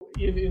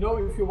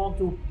if you want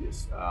to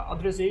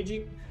address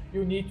aging,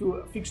 you need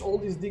to fix all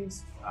these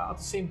things at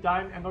the same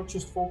time and not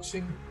just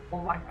focusing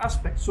on one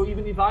aspect. So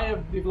even if I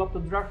have developed a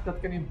drug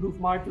that can improve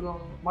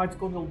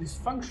mitochondrial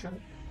dysfunction,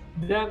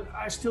 then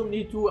I still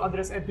need to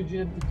address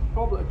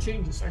epigenetic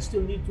changes. I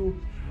still need to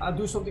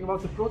do something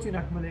about the protein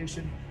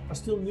accumulation. I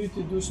still need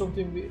to do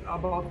something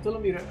about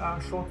telomere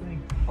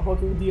shortening, about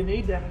the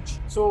DNA damage.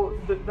 So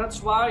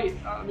that's why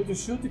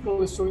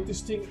nutraceutical is so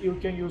interesting. You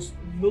can use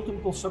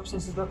multiple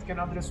substances that can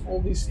address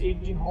all these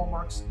aging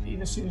hallmarks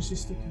in a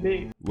synergistic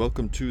way.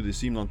 Welcome to the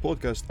Siim Land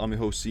podcast. I'm your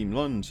host Siim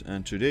Land,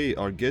 and today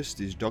our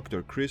guest is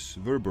Dr. Chris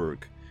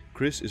Verburg.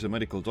 Chris is a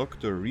medical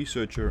doctor,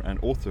 researcher, and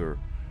author.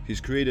 He's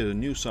created a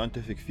new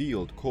scientific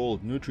field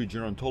called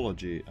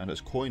nutrigerontology and has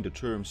coined the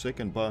term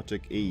second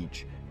biotech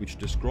age, which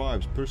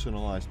describes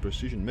personalized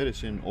precision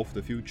medicine of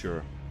the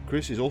future.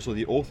 Chris is also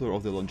the author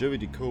of the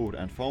Longevity Code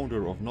and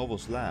founder of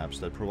Novos Labs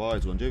that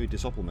provides longevity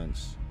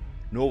supplements.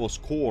 Novos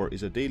Core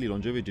is a daily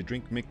longevity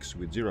drink mix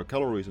with 0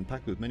 calories and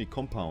packed with many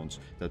compounds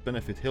that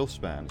benefit health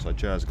span,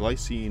 such as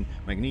glycine,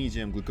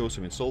 magnesium,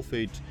 glucosamine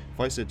sulfate,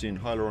 fisetin,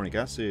 hyaluronic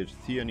acid,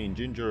 theanine,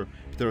 ginger,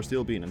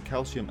 pterostilbene, and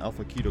calcium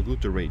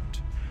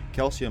alpha-ketoglutarate.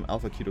 Calcium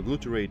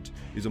alpha-ketoglutarate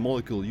is a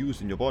molecule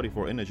used in your body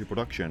for energy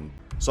production.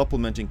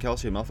 Supplementing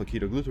calcium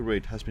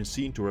alpha-ketoglutarate has been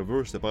seen to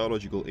reverse the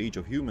biological age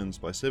of humans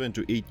by 7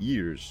 to 8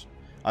 years.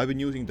 I've been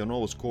using the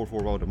Novos Core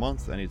for about a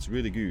month and it's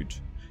really good.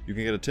 You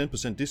can get a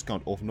 10%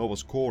 discount off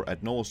Novos Core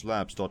at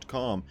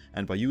novoslabs.com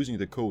and by using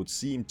the code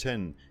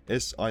SIIM10,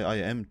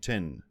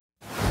 SIIM10.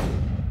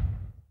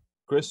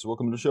 Chris,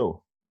 welcome to the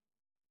show.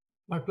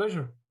 My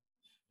pleasure.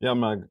 Yeah,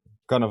 I'm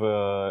kind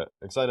of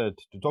excited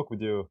to talk with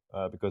you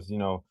because,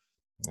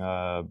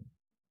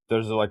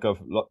 there's like a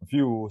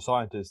few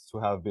scientists who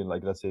have been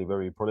let's say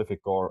very prolific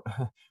or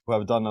who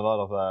have done a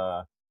lot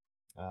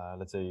of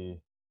let's say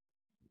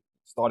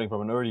starting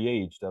from an early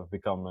age. They've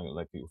become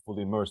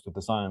fully immersed with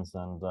the science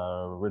and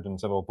written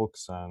several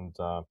books and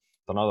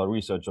done other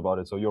research about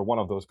it. So you're one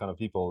of those kind of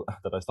people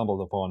that I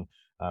stumbled upon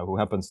who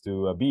happens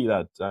to be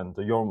that, and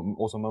you're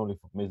also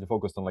mainly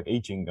focused on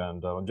aging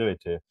and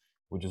longevity,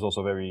 which is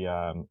also very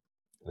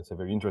let's say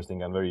very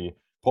interesting and very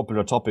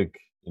popular topic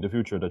in the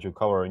future that you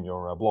cover in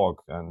your blog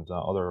and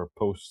other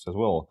posts as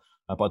well.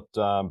 But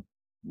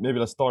maybe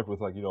let's start with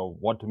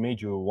what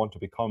made you want to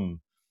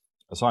become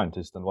a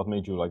scientist and what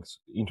made you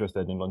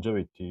interested in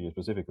longevity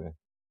specifically?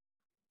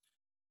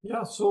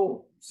 Yeah,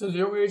 so since a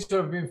young age,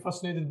 I've been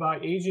fascinated by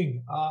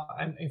aging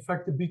and in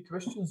fact the big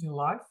questions in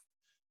life.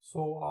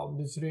 So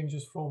this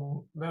ranges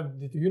from where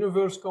did the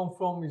universe come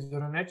from? Is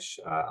there an edge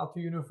at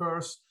the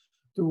universe?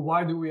 To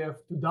why do we have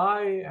to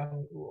die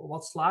and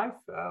what's life?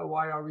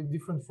 Why are we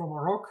different from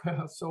a rock?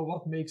 So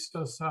what makes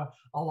us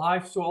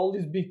alive? So all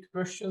these big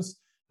questions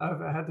I've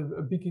had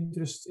a big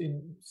interest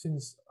in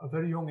since a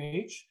very young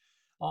age.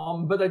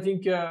 But I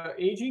think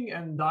aging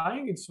and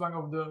dying, it's one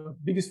of the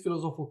biggest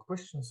philosophical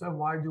questions.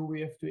 Why do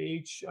we have to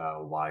age?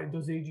 Why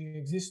does aging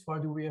exist? Why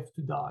do we have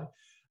to die?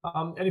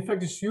 And in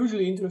fact, it's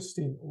hugely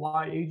interesting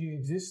why aging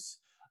exists.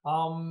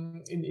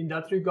 In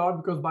that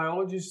regard, because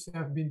biologists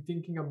have been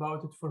thinking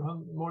about it for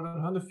more than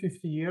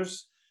 150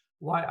 years.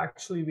 Why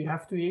actually we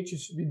have to age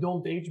is we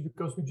don't age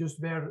because we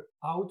just wear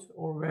out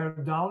or wear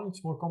down.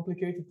 It's more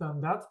complicated than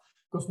that,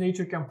 because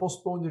nature can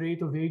postpone the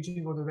rate of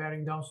aging or the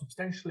wearing down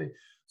substantially.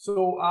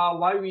 So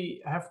why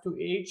we have to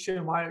age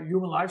and why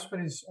human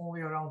lifespan is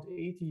only around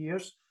 80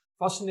 years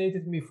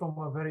fascinated me from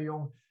a very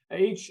young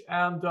age.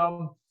 And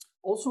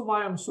also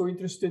why I'm so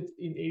interested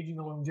in aging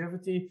and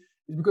longevity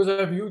is because I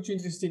have huge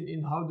interest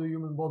in how the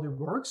human body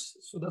works.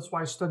 So that's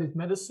why I studied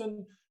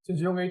medicine. Since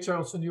a young age, I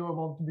also knew I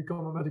wanted to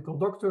become a medical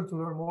doctor to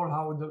learn more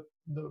how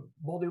the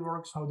body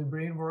works, how the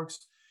brain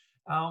works.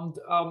 And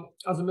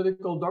as a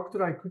medical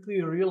doctor, I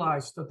quickly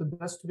realized that the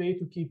best way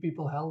to keep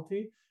people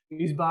healthy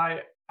is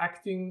by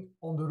acting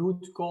on the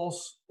root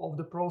cause of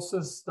the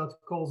process that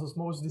causes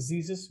most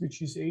diseases,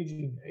 which is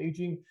aging.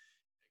 Aging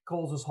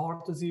causes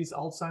heart disease,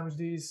 Alzheimer's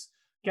disease,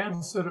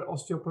 cancer,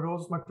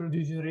 osteoporosis, macular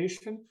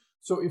degeneration.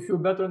 So if you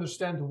better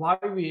understand why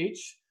we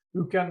age,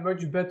 you can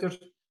much better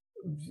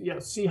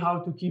see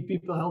how to keep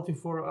people healthy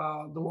for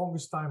the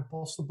longest time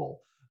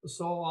possible.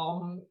 So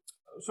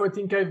I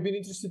think I've been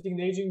interested in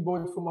aging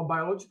both from a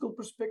biological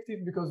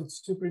perspective, because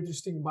it's super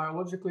interesting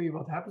biologically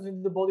what happens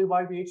in the body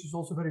while we age is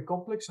also very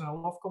complex, and I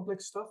love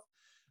complex stuff.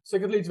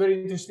 Secondly, it's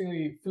very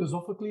interestingly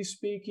philosophically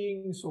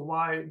speaking. So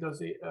why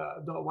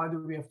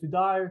do we have to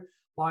die?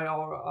 Why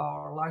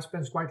our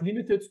lifespan is quite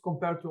limited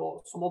compared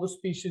to some other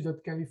species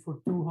that can live for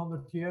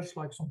 200 years,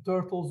 like some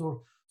turtles,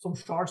 or some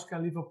sharks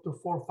can live up to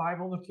 400 or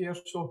 500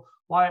 years. So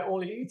why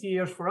only 80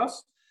 years for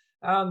us?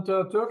 And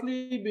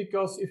thirdly,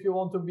 because if you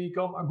want to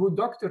become a good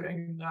doctor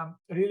and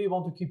really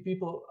want to keep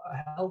people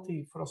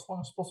healthy for as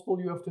long as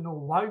possible, you have to know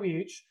why we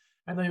age,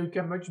 and then you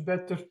can much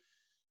better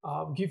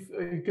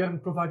you can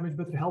provide much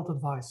better health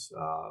advice.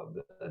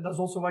 And that's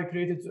also why I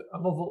created a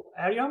novel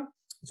area.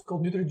 It's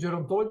called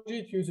nutrigerontology.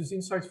 It uses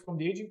insights from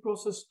the aging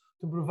process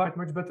to provide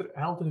much better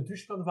health and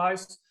nutrition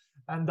advice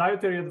and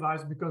dietary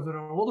advice, because there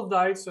are a lot of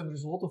diets and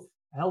there's a lot of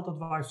health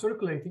advice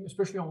circulating,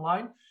 especially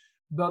online.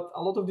 but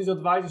a lot of this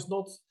advice is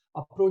not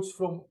approached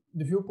from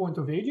the viewpoint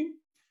of aging.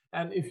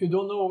 And if you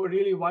don't know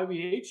really why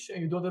we age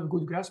and you don't have a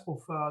good grasp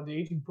of the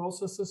aging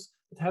processes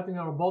that happen in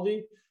our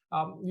body,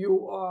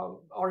 you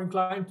are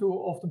inclined to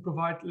often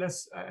provide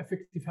less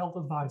effective health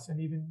advice and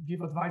even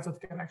give advice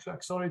that can actually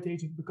accelerate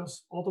aging,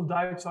 because a lot of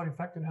diets are in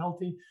fact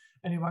unhealthy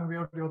and in one way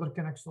or the other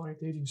can accelerate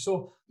aging.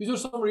 So these are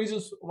some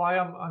reasons why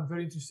I'm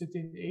very interested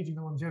in aging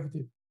and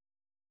longevity.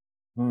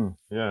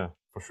 Yeah,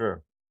 for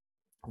sure.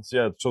 It's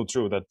so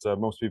true that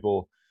most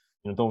people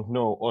don't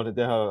know, or that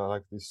they have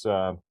like this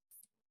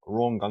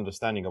wrong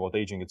understanding about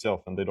aging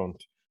itself, and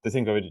they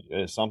think of it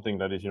as something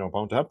that is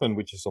bound to happen,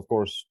 which is of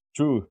course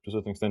true to a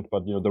certain extent,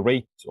 but the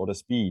rate or the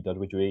speed at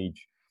which you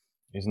age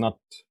is not,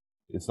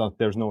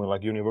 there's no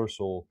like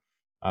universal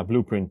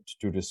blueprint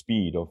to the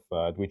speed of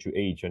at which you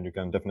age, and you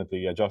can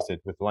definitely adjust it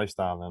with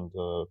lifestyle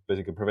and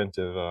basically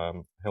preventive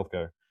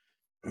healthcare.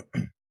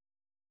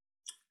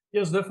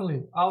 Yes,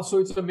 definitely. Also,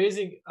 it's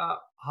amazing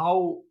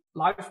how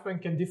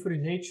lifespan can differ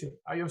in nature.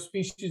 I have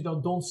species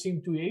that don't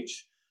seem to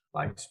age,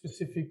 like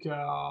specific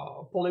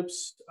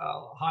polyps,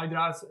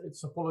 hydras.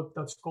 It's a polyp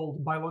that's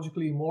called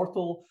biologically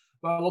immortal.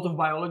 But a lot of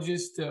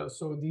biologists,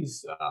 so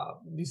these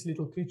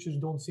little creatures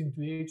don't seem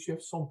to age. You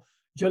have some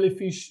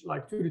jellyfish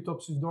like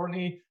Turritopsis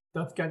dohrnii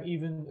that can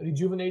even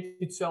rejuvenate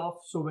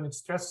itself. So when it's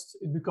stressed,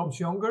 it becomes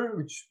younger,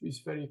 which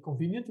is very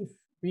convenient. If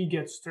we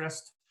get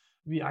stressed,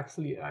 we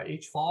actually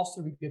age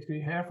faster. We get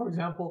gray hair, for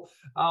example.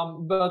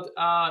 But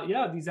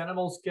these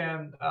animals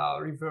can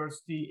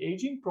reverse the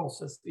aging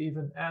process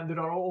even. And there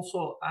are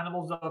also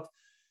animals that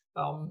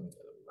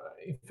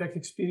in fact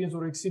experience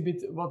or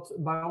exhibit what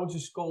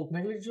biologists call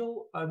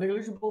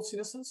negligible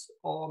senescence.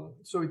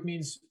 So it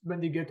means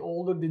when they get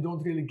older, they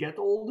don't really get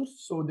older.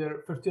 So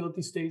their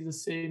fertility stays the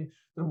same,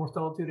 their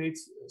mortality rate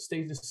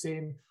stays the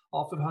same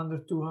after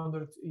 100,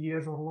 200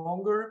 years or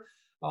longer.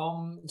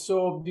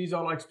 So these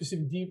are like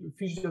specific deep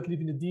fish that live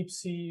in the deep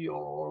sea,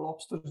 or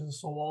lobsters and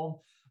so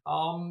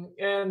on.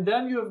 And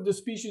then you have the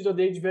species that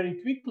age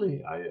very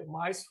quickly.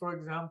 Mice, for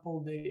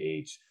example, they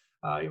age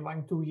in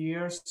 1-2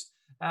 years.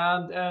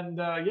 And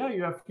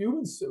you have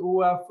humans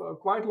who have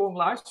quite long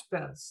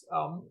lifespans.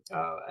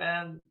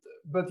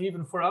 But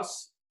even for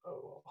us,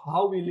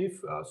 how we live,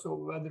 so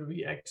whether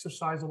we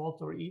exercise a lot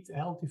or eat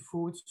healthy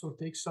foods or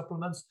take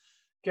supplements,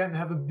 can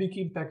have a big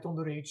impact on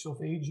the rates of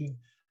aging.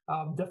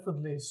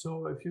 Definitely.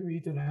 So if you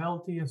eat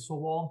unhealthy and so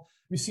on,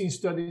 we see in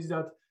studies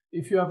that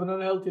if you have an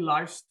unhealthy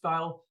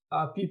lifestyle,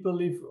 people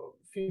live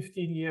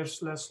 15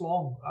 years less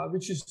long,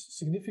 which is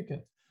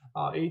significant.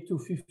 8 to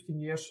 15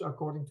 years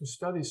according to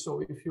studies.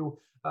 So if you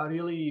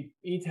really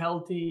eat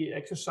healthy,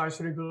 exercise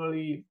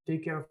regularly,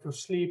 take care of your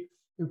sleep,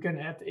 you can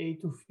add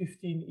 8 to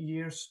 15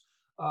 years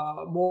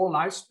more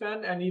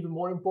lifespan, and even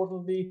more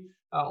importantly,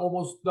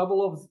 almost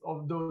double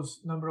of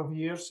those number of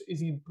years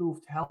is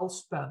improved health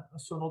span.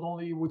 So not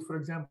only you would, for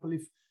example,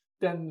 live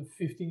 10,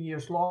 15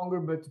 years longer,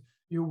 but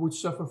you would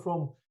suffer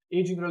from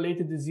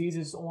aging-related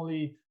diseases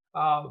only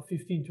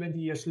 15, 20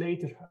 years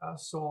later.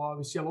 So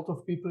we see a lot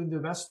of people in the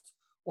West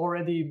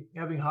already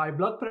having high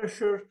blood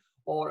pressure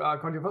or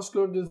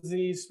cardiovascular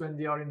disease when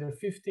they are in their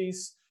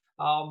 50s.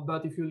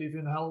 But if you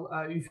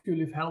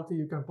live healthy,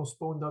 you can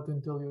postpone that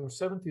until your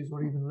 70s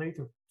or even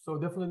later. So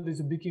definitely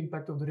there's a big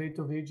impact of the rate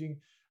of aging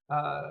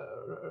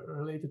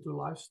related to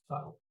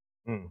lifestyle.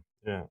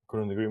 Yeah,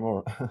 couldn't agree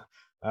more.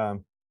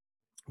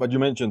 But you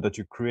mentioned that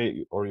you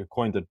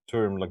coined the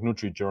term like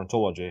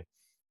nutrigerontology.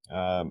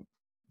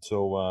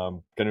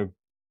 So can you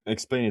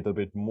explain it a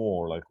bit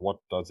more? Like, what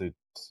does it,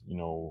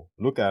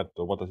 look at,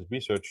 or what does it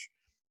research?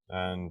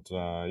 And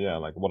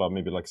like what are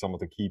maybe like some of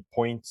the key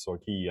points or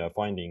key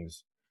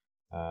findings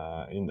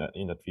in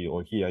that field,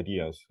 or key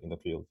ideas in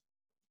that field?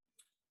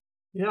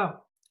 Yeah,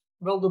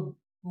 well, the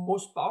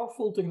most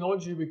powerful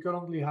technology we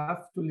currently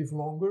have to live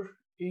longer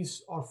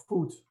is our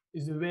food,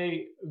 is the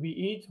way we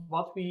eat,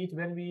 what we eat,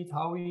 when we eat,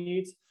 how we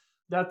eat.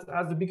 That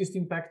has the biggest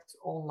impact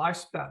on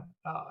lifespan.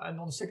 And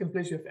on the second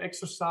place, you have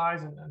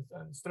exercise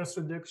and stress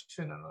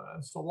reduction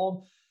and so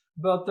on.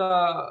 But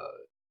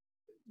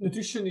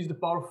nutrition is the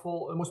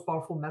most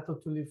powerful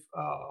method to live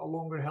a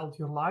longer,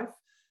 healthier life.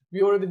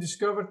 We already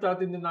discovered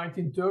that in the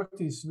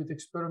 1930s with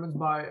experiments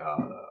by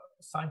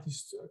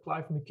scientist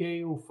Clive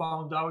McKay, who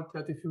found out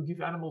that if you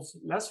give animals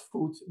less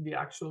food, they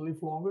actually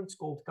live longer. It's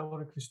called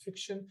caloric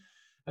restriction.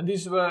 And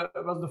this was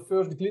the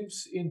first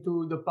glimpse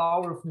into the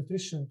power of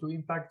nutrition to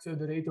impact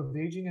the rate of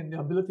aging and the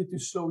ability to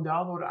slow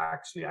down or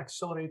actually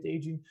accelerate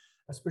aging,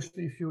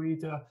 especially if you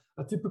eat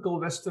a typical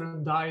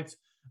Western diet.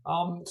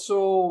 That's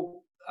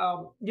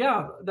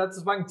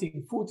one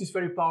thing. Food is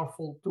very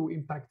powerful to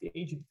impact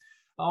aging.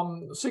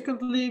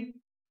 Secondly,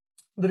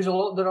 there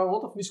are a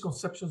lot of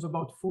misconceptions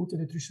about food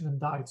and nutrition and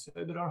diets.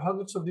 There are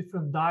hundreds of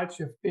different diets.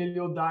 You have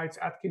paleo diets,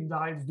 Atkins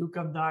diets,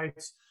 Dukan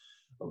diets,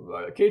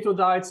 keto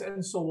diets,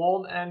 and so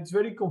on. And it's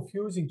very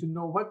confusing to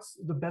know what's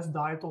the best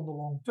diet on the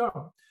long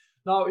term.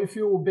 Now, if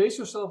you base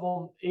yourself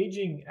on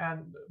aging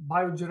and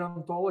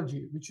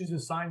biogerontology, which is the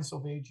science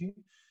of aging,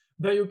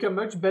 then you can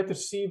much better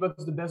see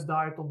what's the best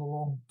diet on the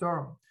long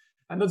term.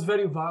 And that's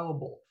very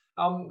valuable.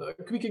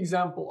 A quick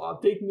example,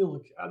 take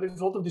milk. There's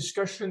a lot of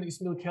discussion,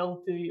 is milk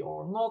healthy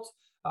or not?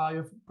 You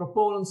have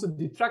proponents and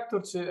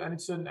detractors, and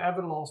it's an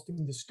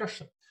everlasting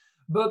discussion.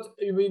 But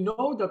we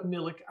know that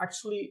milk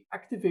actually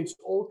activates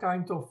all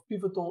kinds of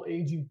pivotal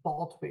aging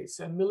pathways.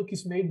 And milk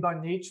is made by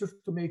nature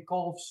to make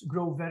calves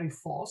grow very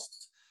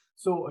fast.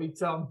 So it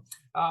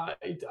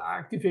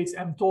activates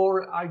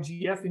mTOR,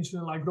 IGF,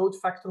 insulin-like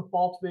growth factor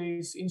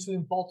pathways,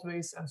 insulin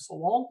pathways, and so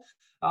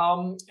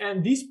on.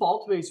 And these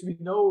pathways, we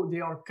know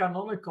they are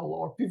canonical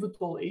or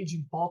pivotal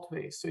aging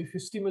pathways. So if you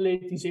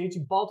stimulate these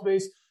aging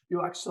pathways,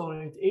 you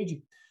accelerate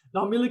aging.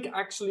 Now, milk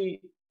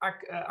actually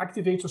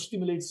activates or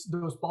stimulates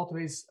those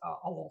pathways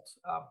a lot.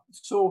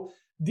 So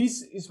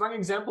this is one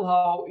example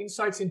how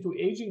insights into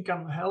aging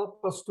can help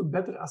us to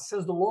better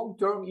assess the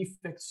long-term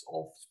effects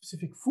of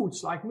specific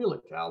foods like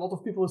milk. A lot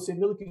of people say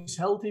milk is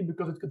healthy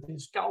because it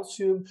contains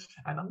calcium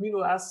and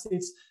amino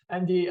acids,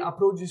 and they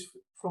approach this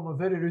from a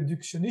very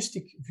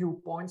reductionistic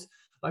viewpoint,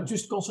 like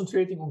just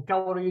concentrating on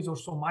calories or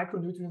some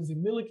micronutrients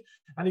in milk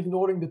and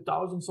ignoring the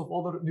thousands of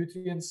other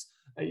nutrients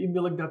in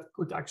milk that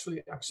could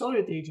actually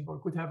accelerate aging or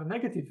could have a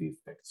negative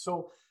effect.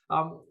 So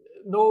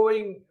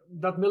knowing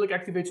that milk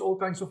activates all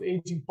kinds of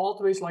aging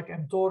pathways like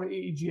mTOR,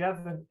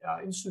 EGF, and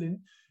insulin,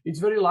 it's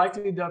very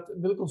likely that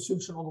milk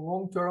consumption on the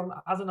long term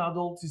as an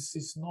adult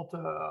is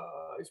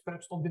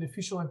perhaps not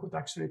beneficial and could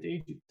accelerate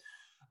aging.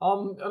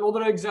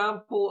 Another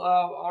example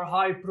are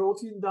high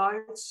protein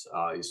diets.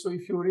 So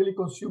if you really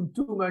consume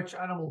too much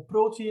animal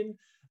protein,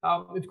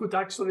 it could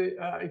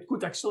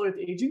accelerate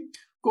aging.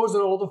 Of course,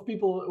 there are a lot of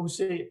people who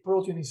say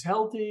protein is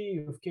healthy,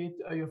 you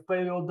have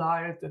paleo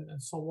diet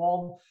and so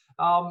on.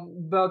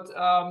 But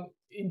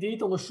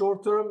indeed, on the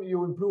short term,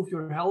 you improve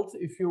your health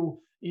if you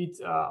eat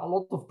a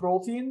lot of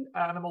protein,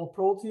 animal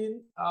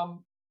protein,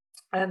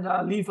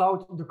 and leave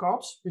out the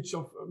carbs,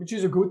 which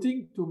is a good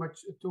thing. Too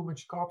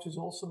much carbs is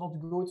also not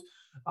good.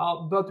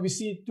 But we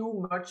see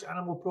too much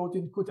animal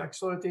protein could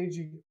accelerate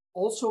aging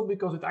also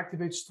because it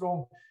activates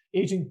strong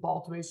aging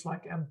pathways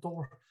like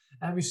mTOR.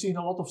 And we've seen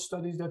a lot of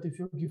studies that if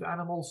you give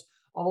animals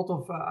a lot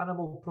of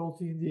animal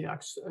protein,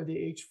 they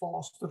age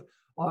faster,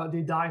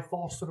 they die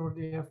faster, or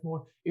they have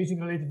more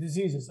aging-related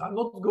diseases. I'm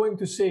not going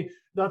to say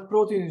that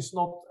protein is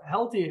not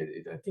healthy.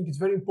 I think it's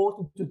very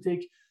important to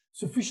take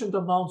sufficient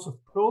amounts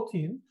of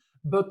protein,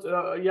 but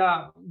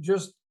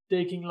just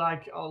taking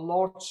like a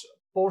large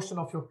portion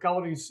of your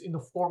calories in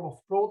the form of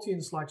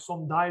proteins, like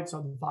some diets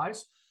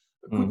advise,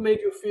 could make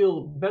you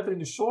feel better in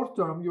the short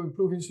term. You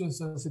improve insulin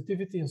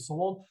sensitivity and so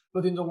on,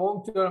 but in the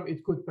long term,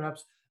 it could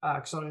perhaps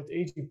accelerate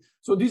aging.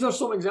 So these are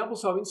some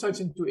examples how insights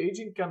into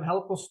aging can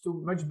help us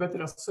to much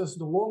better assess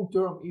the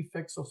long-term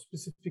effects of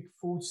specific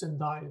foods and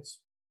diets.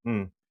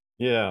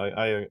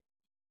 Yeah,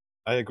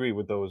 I agree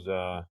with those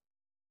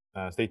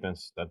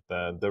statements that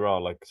there are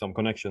like some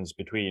connections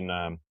between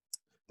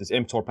this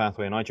mTOR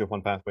pathway and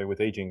IGF-1 pathway with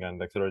aging and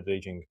accelerated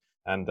aging,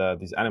 and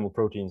these animal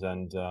proteins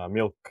and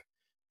milk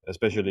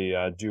especially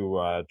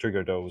do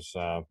trigger those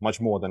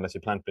much more than, let's say,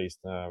 plant-based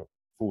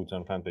foods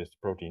and plant-based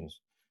proteins.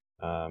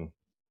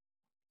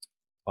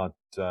 But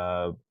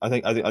I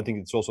think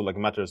it's also like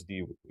matters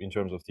in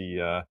terms of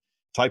the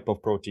type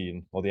of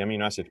protein or the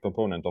amino acid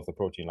component of the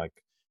protein. Like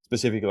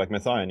specifically, like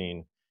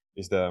methionine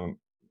is the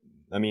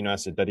amino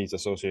acid that is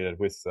associated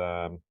with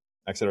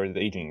accelerated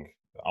aging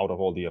out of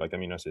all the like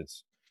amino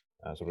acids,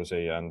 so to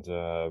say. And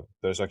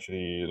there's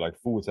actually like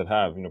foods that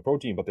have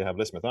protein, but they have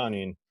less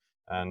methionine,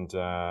 and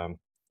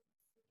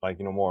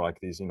more like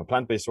these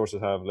plant-based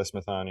sources have less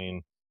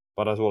methionine,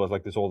 but as well as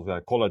like this all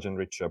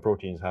collagen-rich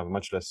proteins have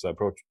much less the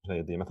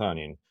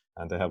methionine,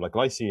 and they have like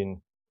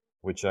glycine,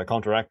 which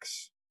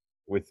counteracts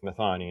with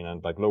methionine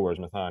and like lowers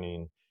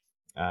methionine.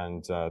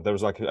 And there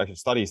was like actually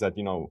studies that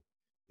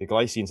the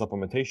glycine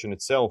supplementation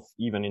itself,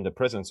 even in the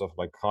presence of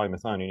like high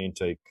methionine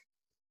intake,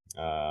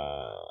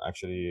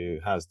 actually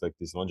has like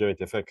these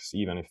longevity effects,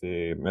 even if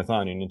the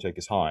methionine intake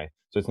is high.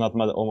 So it's not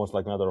almost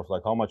like a matter of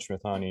like how much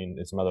methionine,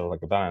 it's a matter of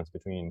like a balance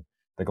between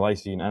the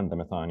glycine and the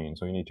methionine.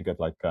 So you need to get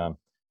like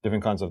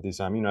different kinds of these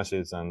amino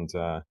acids, and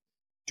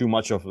too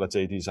much of, let's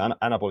say, these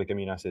anabolic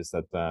amino acids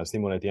that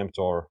stimulate the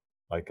mTOR,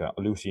 like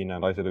leucine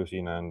and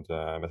isoleucine and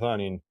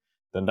methionine,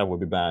 then that would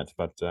be bad.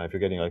 But if you're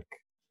getting like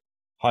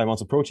high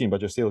amounts of protein,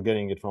 but you're still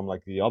getting it from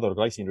like the other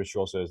glycine-rich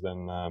sources,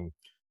 then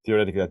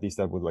theoretically, at least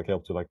that would like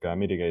help to like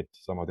mitigate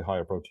some of the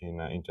higher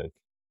protein intake.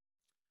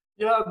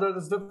 Yeah, that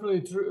is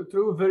definitely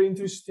true. Very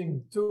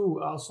interesting too.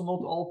 So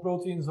not all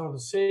proteins are the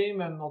same,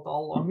 and not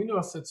all amino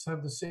acids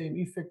have the same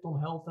effect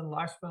on health and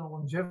lifespan and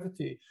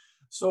longevity.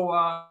 So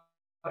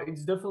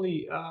it's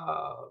definitely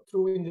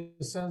true in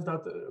the sense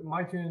that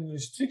methionine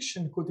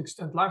restriction could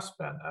extend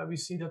lifespan. We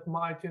see that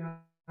methionine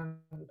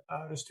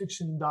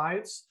restriction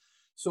diets,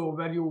 so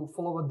where you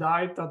follow a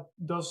diet that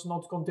does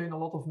not contain a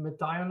lot of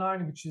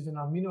methionine, which is an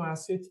amino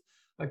acid,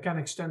 can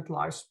extend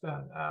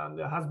lifespan, and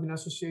has been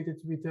associated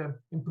with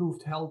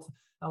improved health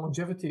and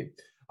longevity.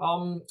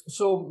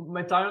 So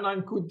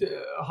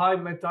high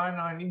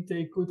methionine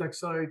intake could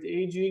accelerate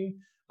aging.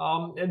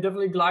 And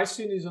definitely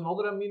glycine is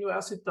another amino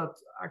acid that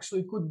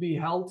actually could be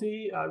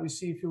healthy. We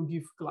see if you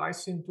give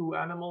glycine to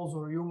animals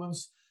or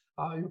humans,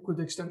 you could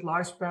extend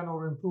lifespan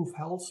or improve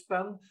health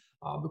span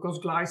because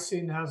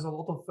glycine has a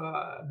lot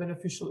of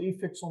beneficial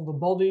effects on the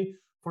body.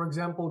 For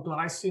example,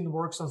 glycine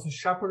works as a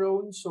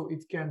chaperone, so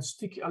it can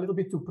stick a little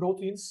bit to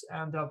proteins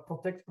and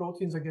protect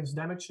proteins against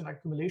damage and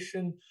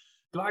accumulation.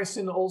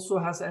 Glycine also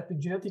has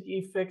epigenetic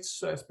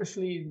effects,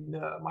 especially in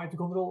the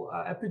mitochondrial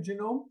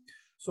epigenome.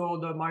 So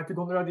the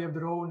mitochondria, they have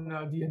their own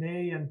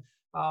DNA,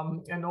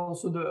 and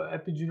also the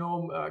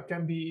epigenome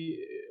can be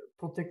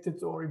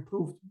protected or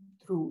improved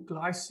through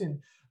glycine.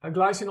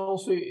 Glycine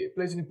also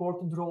plays an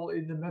important role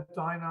in the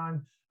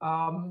methionine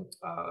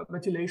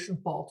methylation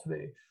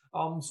pathway.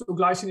 So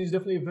glycine is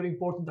definitely a very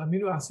important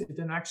amino acid,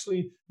 and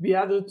actually we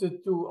added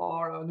it to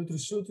our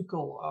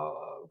nutraceutical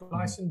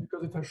glycine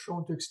because it has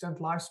shown to extend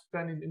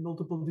lifespan in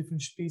multiple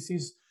different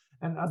species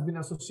and has been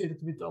associated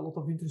with a lot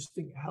of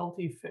interesting health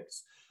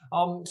effects.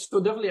 So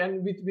definitely,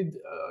 and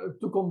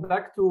to come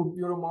back to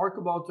your remark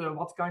about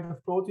what kind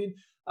of protein,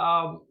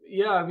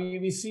 yeah,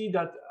 we see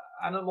that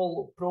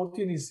animal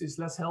protein is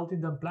less healthy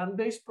than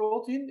plant-based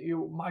protein.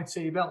 You might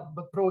say, well,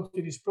 but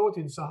protein is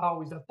protein, so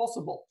how is that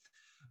possible?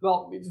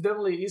 Well, it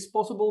definitely is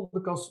possible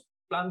because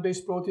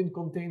plant-based protein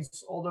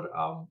contains other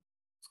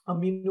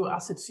amino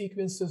acid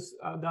sequences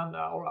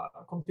or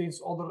contains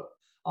other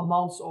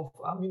amounts of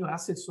amino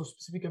acids, so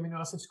specific amino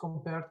acids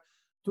compared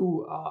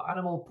to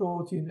animal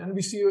protein. And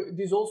we see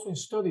this also in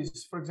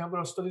studies. For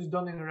example, studies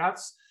done in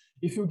rats.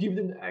 If you give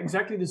them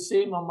exactly the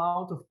same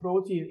amount of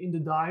protein in the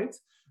diet,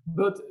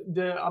 but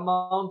the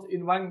amount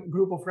in one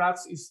group of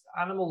rats is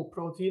animal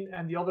protein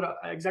and the other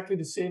exactly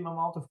the same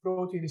amount of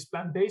protein is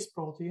plant-based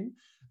protein,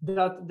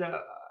 that the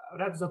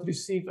rats that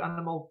receive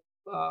animal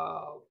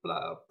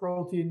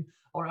protein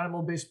or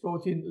animal-based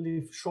protein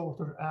live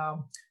shorter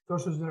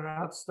versus the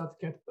rats that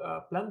get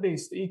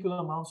plant-based, equal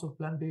amounts of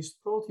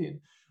plant-based protein.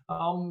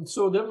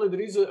 So definitely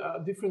there is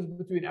a difference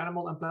between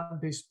animal and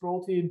plant-based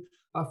protein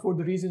for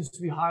the reasons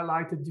we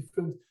highlighted,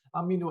 different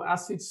amino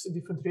acids,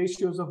 different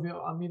ratios of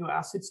amino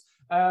acids.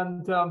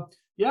 And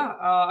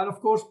and of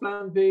course,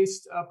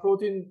 plant-based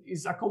protein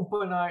is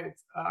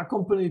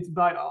accompanied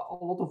by a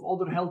lot of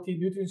other healthy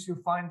nutrients you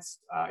find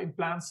in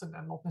plants and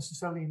not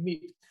necessarily in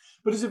meat.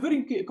 But it's a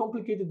very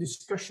complicated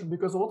discussion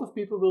because a lot of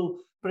people will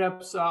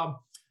perhaps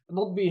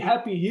not be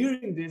happy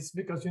hearing this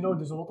because, you know,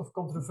 there's a lot of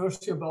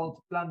controversy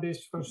about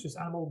plant-based versus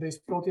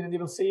animal-based protein. And they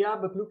will say, yeah,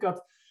 but look at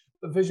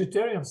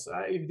vegetarians.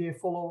 If they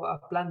follow a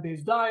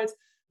plant-based diet,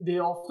 they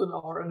often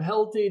are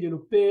unhealthy, they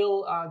look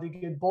pale, they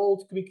get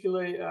bald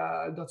quickly,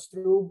 that's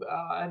true,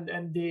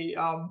 and they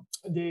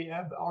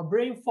are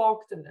brain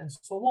fogged and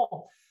so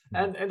on.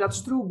 And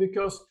that's true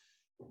because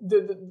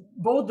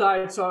both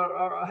diets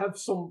have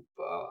some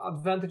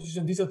advantages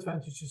and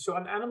disadvantages. So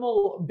an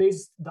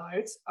animal-based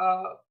diet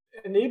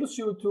enables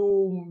you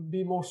to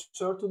be more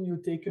certain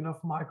you take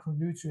enough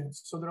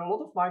micronutrients. So there are a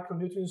lot of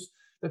micronutrients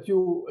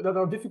that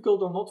are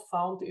difficult or not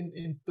found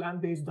in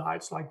plant-based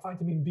diets, like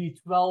vitamin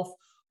B12,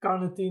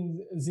 carnitine,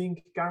 zinc,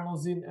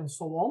 carnosine, and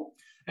so on.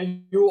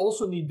 And you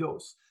also need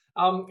those.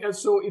 And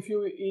so if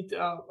you eat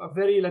a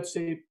very, let's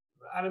say,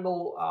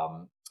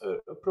 animal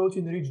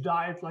protein-rich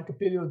diet, like a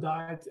paleo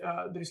diet,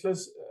 there is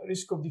less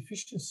risk of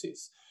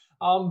deficiencies.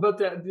 But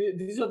the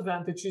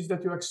disadvantage is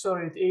that you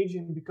accelerate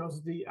aging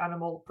because the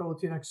animal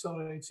protein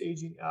accelerates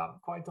aging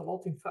quite a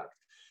lot, in fact.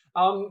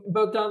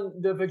 But then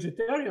the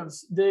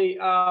vegetarians, we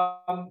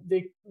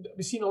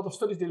see in a lot of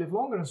studies, they live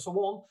longer and so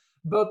on,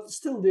 but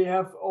still they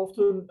have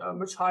often a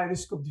much higher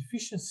risk of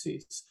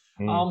deficiencies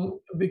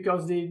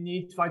because they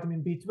need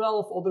vitamin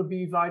B12, other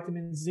B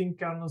vitamins, zinc,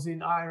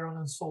 carnosine, iron,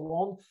 and so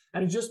on.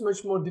 And it's just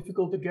much more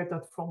difficult to get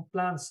that from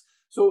plants.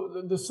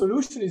 So the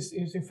solution is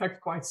in fact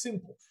quite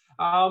simple.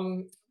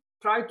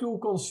 Try to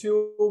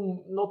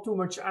consume not too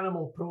much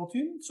animal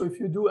protein. So if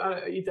you do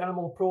eat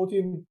animal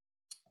protein,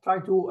 try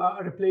to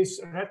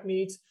replace red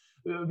meat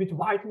with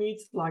white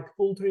meat, like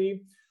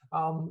poultry,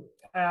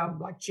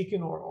 like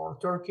chicken or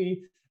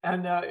turkey.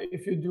 And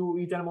if you do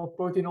eat animal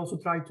protein, also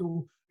try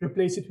to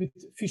replace it with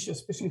fish,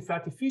 especially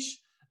fatty fish.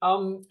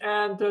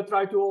 And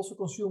try to also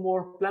consume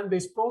more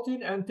plant-based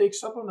protein and take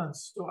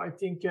supplements. So I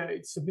think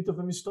it's a bit of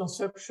a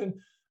misconception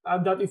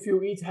that if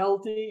you eat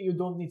healthy, you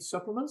don't need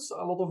supplements.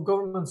 A lot of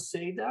governments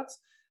say that.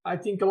 I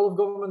think a lot of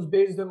governments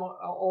base them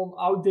on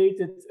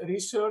outdated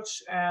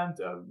research and,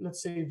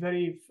 let's say,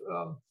 very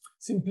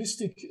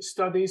simplistic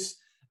studies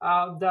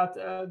that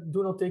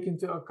do not take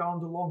into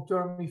account the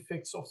long-term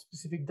effects of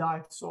specific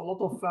diets. So a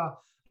lot of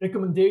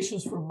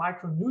recommendations for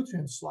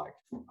micronutrients, like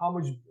how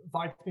much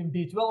vitamin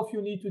B12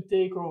 you need to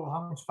take or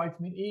how much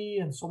vitamin E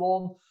and so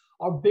on,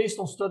 are based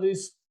on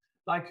studies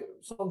like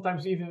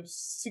sometimes even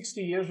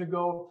 60 years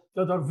ago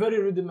that are very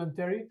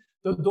rudimentary,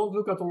 that don't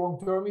look at the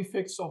long-term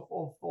effects of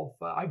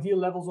ideal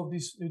levels of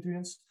these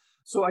nutrients.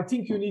 So I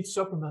think you need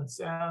supplements.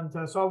 And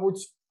so I would,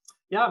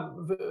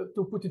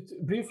 to put it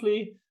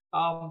briefly,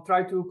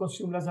 try to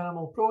consume less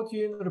animal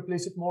protein,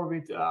 replace it more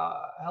with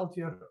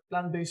healthier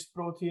plant-based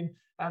protein,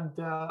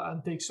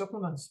 and take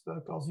supplements,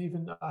 because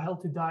even a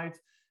healthy diet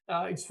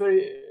it's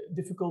very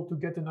difficult to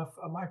get enough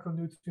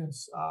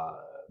micronutrients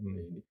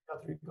in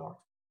that regard.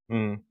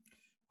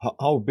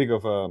 How big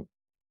of a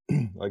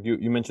like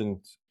you mentioned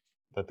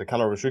that the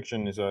calorie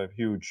restriction is a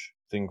huge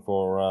thing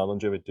for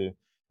longevity,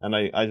 and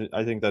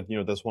I think that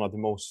that's one of the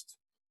most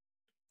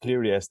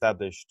clearly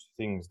established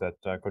things that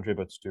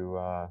contributes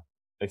to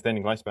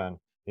extending lifespan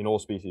in all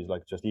species,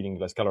 like just eating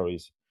less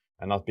calories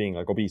and not being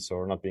like obese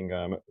or not being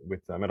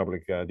with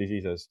metabolic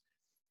diseases.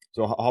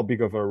 So how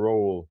big of a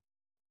role,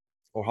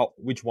 or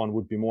which one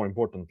would be more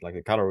important, like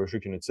the calorie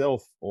restriction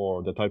itself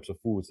or the types of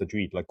foods that you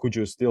eat? Like, could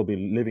you still be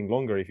living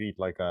longer if you eat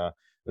like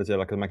let's say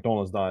like a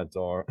McDonald's diet,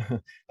 or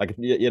like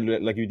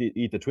like you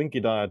eat the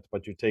Twinkie diet,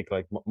 but you take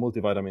like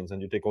multivitamins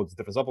and you take all these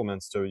different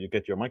supplements so you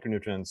get your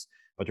micronutrients,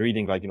 but you're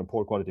eating like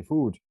poor quality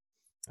food,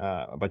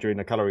 but you're in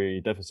a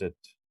calorie deficit,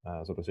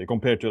 so to say,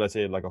 compared to, let's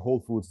say, like a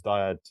whole foods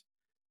diet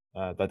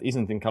that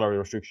isn't in calorie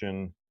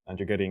restriction and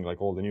you're getting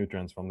like all the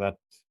nutrients from that,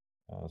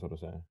 so to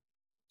say.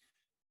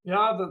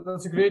 Yeah,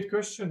 that's a great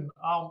question.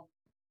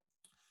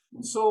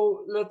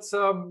 So let's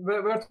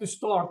where to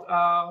start.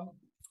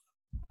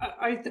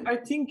 I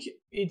think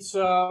it's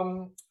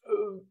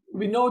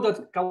we know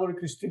that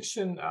caloric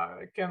restriction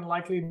can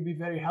likely be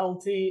very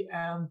healthy,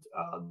 and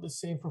the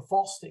same for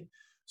fasting.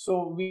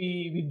 So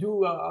we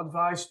do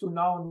advise to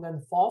now and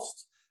then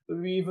fast.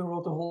 We even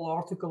wrote a whole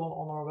article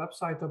on our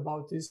website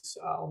about this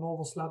on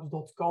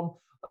novoslabs.com,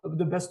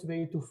 the best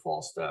way to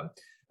fast.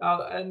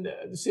 And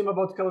the same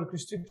about caloric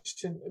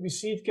restriction. We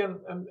see it can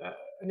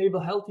enable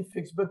healthy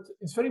fix, but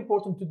it's very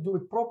important to do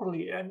it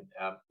properly. And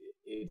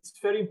it's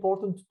very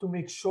important to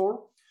make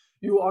sure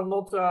you are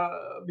not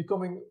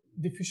becoming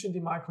deficient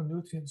in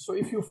micronutrients. So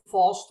if you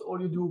fast or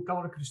you do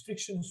caloric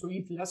restriction, so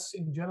eat less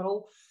in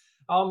general,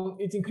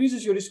 it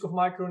increases your risk of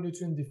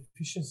micronutrient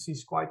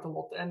deficiencies quite a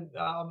lot. And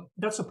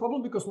that's a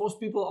problem because most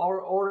people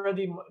are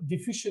already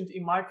deficient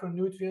in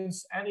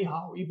micronutrients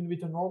anyhow, even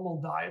with a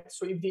normal diet.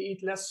 So if they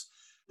eat less,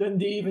 then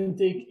they even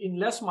take in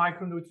less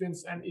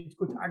micronutrients, and it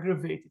could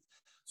aggravate it.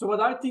 So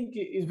what I think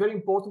is very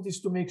important is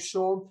to make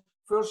sure,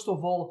 first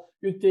of all,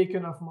 you take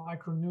enough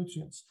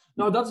micronutrients.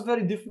 Now, that's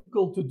very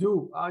difficult to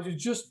do. You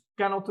just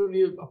cannot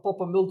really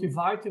pop a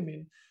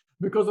multivitamin,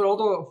 because there are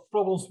other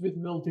problems with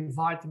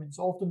multivitamins.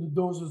 Often the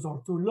doses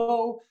are too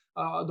low.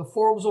 The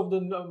forms of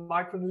the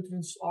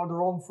micronutrients are the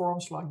wrong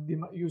forms, like they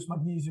use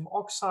magnesium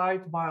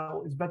oxide,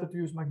 while it's better to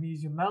use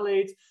magnesium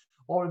malate,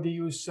 or they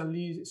use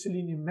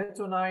selenium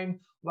methionine,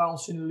 while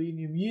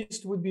selenium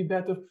yeast would be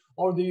better,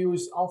 or they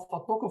use alpha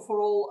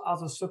tocopherol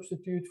as a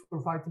substitute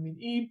for vitamin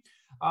E.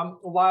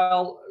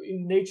 While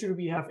in nature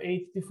we have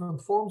 8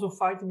 different forms of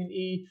vitamin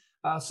E,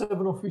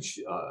 7 of which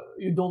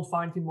you don't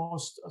find in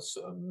most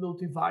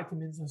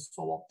multivitamins and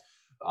so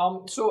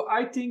on. So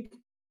I think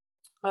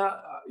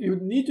you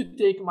need to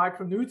take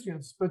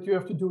micronutrients, but you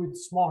have to do it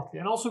smartly.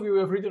 And also we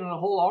have written a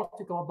whole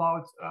article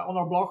about on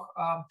our blog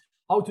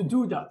how to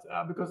do that,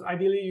 because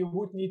ideally you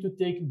would need to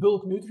take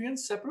bulk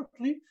nutrients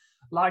separately.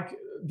 Like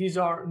these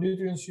are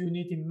nutrients you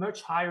need in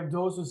much higher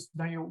doses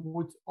than you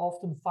would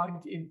often find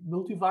in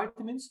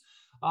multivitamins.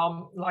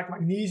 Like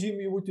magnesium,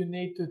 you would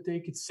need to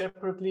take it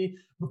separately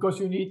because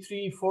you need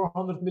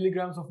 300-400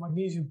 milligrams of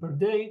magnesium per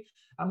day,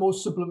 and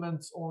most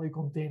supplements only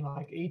contain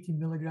like 80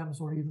 milligrams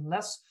or even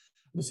less.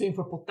 The same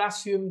for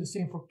potassium, the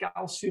same for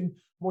calcium.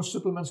 Most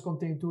supplements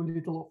contain too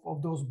little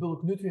of those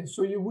bulk nutrients,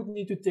 so you would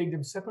need to take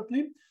them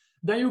separately.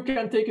 Then you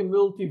can take a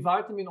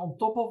multivitamin on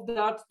top of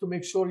that to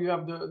make sure you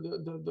have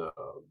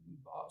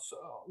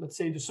let's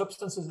say the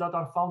substances that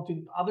are found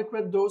in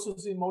adequate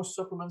doses in most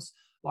supplements,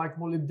 like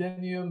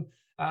molybdenum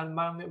and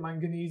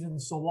manganese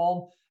and so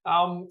on.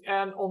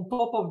 And on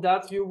top of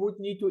that, you would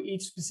need to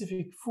eat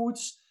specific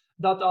foods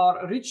that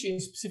are rich in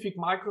specific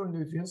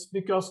micronutrients,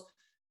 because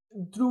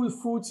through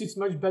foods it's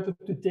much better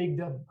to take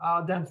them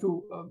than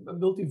through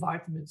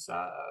multivitamins.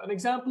 An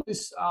example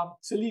is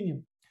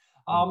selenium.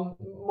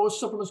 Most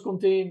supplements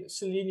contain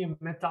selenium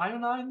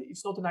methionine.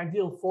 It's not an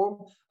ideal form.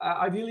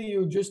 Ideally,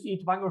 you just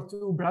eat 1 or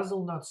 2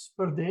 Brazil nuts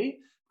per day,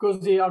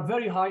 because they are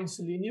very high in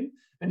selenium,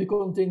 and they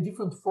contain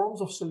different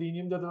forms of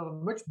selenium that are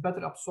much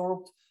better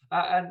absorbed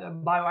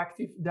and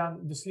bioactive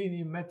than the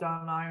selenium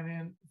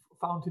methionine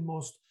found in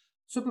most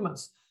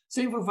supplements.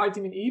 Same for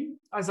vitamin E.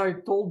 As I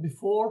told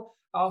before,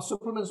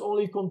 supplements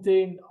only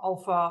contain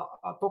alpha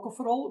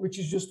tocopherol, which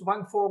is just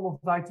one form of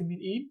vitamin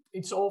E.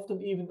 It's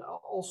often even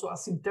also a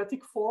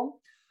synthetic form.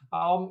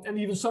 And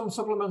even some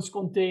supplements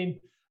contain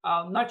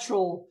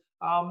natural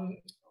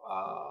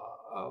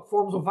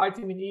forms of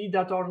vitamin E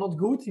that are not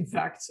good, in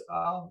fact,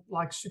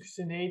 like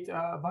succinate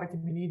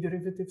vitamin E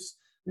derivatives,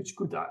 which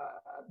could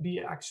be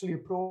actually a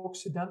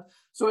pro-oxidant.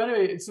 So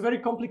anyway, it's very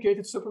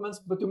complicated supplements,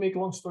 but to make a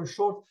long story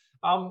short,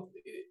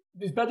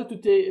 it's better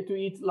to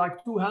eat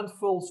like 2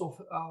 handfuls of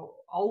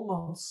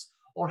almonds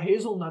or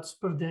hazelnuts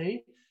per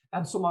day,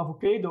 and some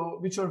avocado,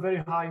 which are very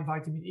high in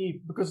vitamin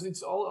E, because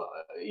it's all,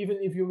 even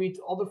if you eat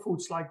other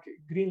foods like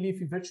green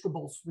leafy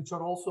vegetables, which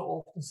are also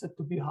often said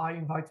to be high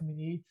in vitamin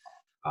E,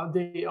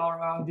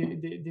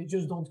 they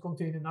just don't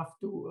contain enough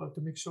to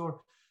make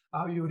sure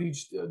you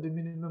reach the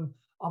minimum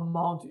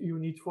amount you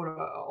need for an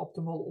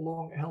optimal,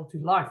 long, healthy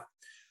life.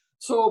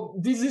 So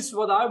this is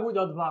what I would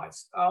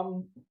advise.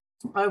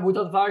 I would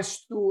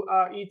advise to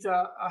eat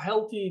a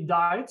healthy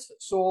diet,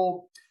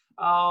 so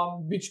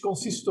which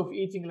consists of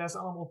eating less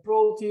animal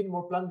protein,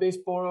 more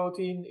plant-based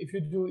protein. If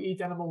you do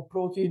eat animal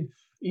protein,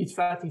 eat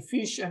fatty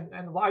fish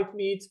and white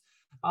meat,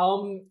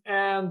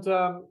 and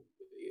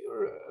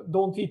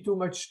don't eat too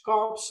much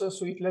carbs,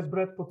 so eat less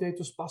bread,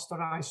 potatoes, pasta,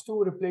 rice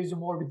too. Replace them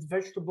more with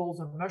vegetables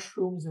and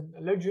mushrooms and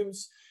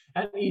legumes,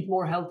 and eat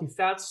more healthy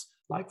fats,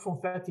 like from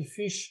fatty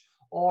fish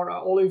or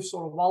olives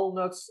or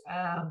walnuts,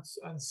 and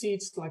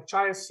seeds like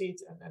chia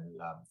seeds and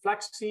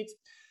flax seeds.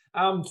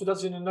 So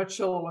that's in a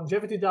nutshell a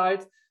longevity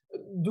diet.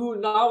 Do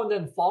now and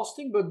then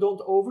fasting, but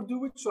don't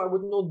overdo it. So I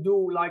would not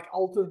do like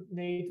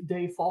alternate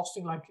day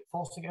fasting, like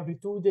fasting every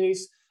 2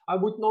 days. I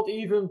would not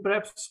even,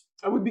 perhaps,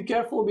 I would be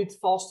careful with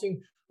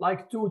fasting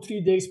like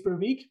 2-3 days per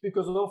week,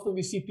 because often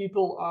we see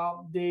people,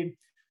 they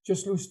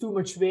just lose too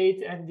much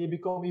weight and they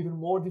become even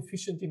more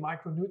deficient in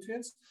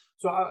micronutrients.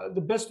 So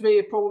the best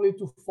way probably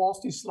to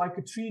fast is like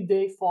a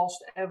 3-day fast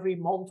every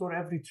month or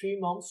every 3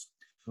 months.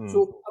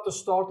 So at the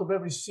start of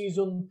every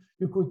season,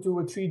 you could do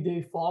a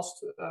 3-day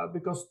fast,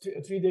 because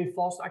a 3-day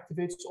fast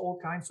activates all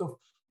kinds of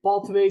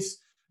pathways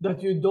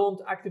that you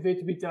don't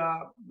activate with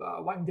a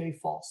 1-day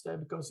fast,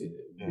 because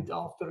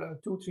after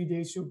 2-3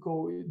 days, you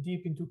go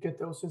deep into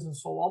ketosis and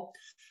so on.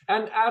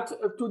 And add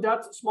to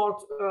that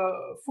smart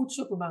food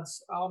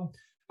supplements,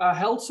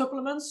 health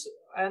supplements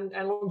and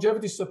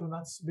longevity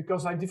supplements,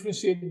 because I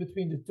differentiate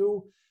between the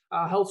two.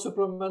 Health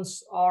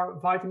supplements are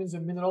vitamins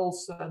and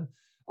minerals and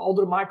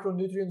other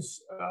micronutrients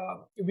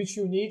which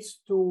you need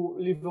to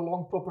live a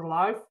long, proper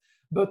life.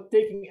 But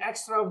taking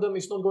extra of them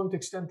is not going to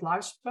extend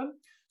lifespan.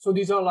 So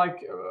these are like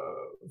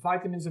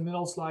vitamins and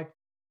minerals like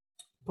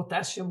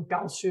potassium,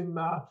 calcium,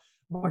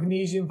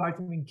 magnesium,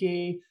 vitamin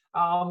K,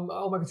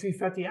 omega-3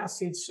 fatty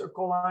acids,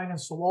 choline, and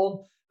so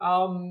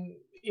on.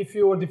 If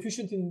you are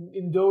deficient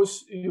in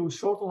those, you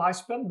shorten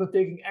lifespan, but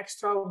taking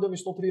extra of them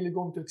is not really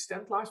going to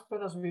extend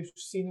lifespan, as we've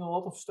seen in a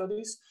lot of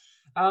studies.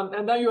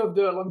 And then you have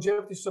the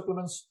longevity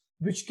supplements,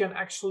 which can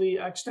actually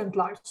extend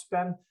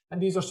lifespan.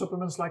 And these are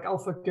supplements like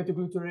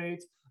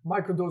alpha-ketoglutarate,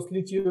 microdose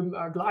lithium,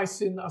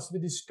 glycine, as we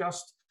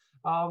discussed,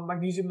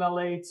 magnesium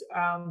malate,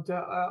 and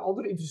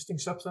other interesting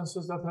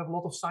substances that have a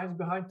lot of science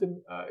behind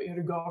them in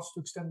regards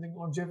to extending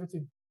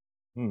longevity.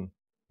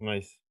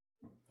 Nice.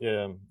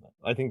 Yeah,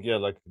 I think,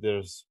 like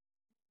there's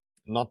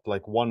not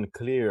like one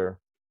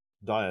clear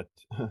diet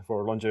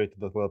for longevity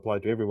that will apply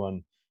to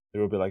everyone.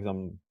 There will be like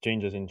some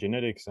changes in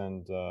genetics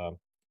and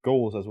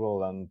goals as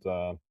well,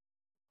 and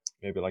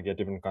maybe like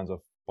different kinds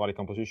of body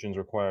compositions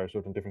require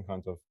certain different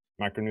kinds of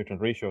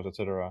macronutrient ratios,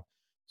 etc.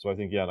 So I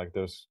think like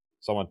there's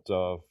somewhat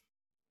of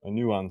a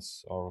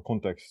nuance or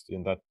context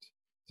in that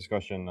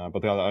discussion.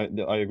 But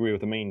I agree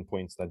with the main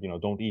points that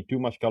don't eat too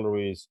much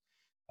calories,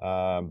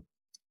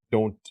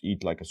 don't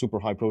eat like a super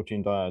high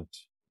protein diet,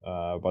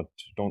 but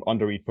don't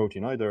undereat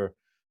protein either.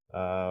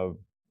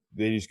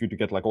 It is good to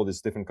get like all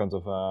these different kinds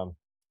of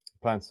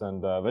plants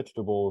and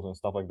vegetables and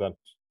stuff like that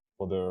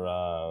for their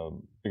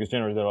because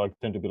generally they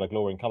tend to be like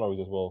lower in calories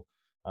as well,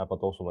 but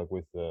also like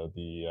with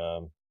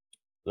the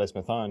less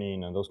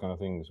methionine and those kind of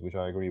things, which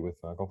I agree with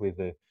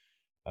completely.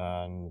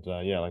 And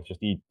like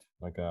just eat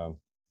like a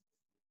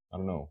I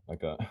don't know,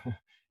 like a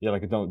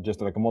like don't just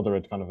like a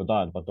moderate kind of a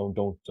diet, but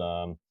don't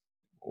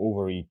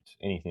overeat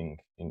anything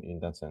in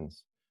that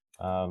sense.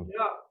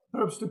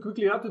 Perhaps to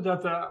quickly add to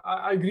that,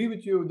 I agree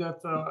with you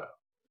that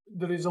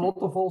there is a lot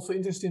of also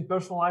interest in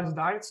personalized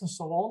diets and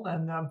so on.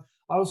 And I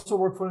also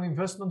work for an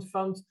investment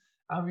fund,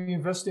 and we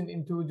invest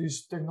into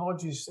these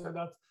technologies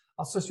that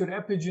assess your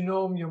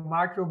epigenome, your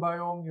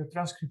microbiome, your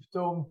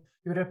transcriptome,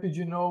 your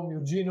epigenome,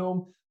 your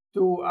genome,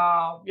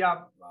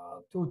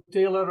 to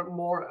tailor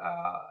more,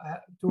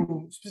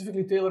 to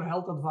specifically tailor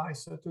health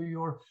advice to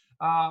your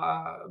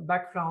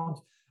background.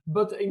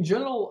 But in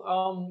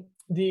general,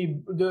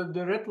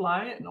 the red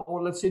line,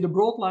 or let's say the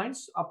broad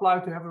lines, apply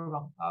to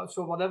everyone.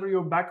 So whatever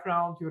your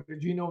background, your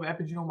genome,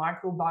 epigenome,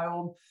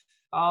 microbiome,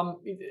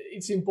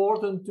 it's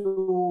important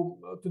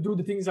to do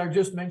the things I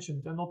just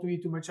mentioned, and not to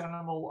eat too much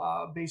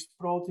animal-based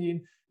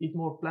protein, eat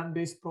more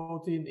plant-based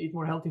protein, eat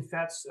more healthy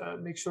fats,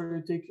 make sure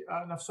you take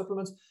enough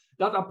supplements.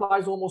 That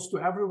applies almost to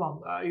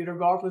everyone,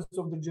 regardless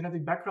of their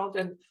genetic background,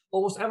 and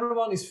almost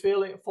everyone is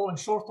falling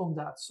short on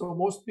that. So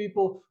most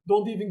people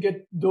don't even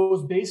get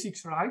those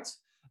basics right.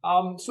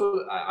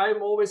 So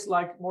I'm always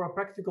like more a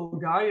practical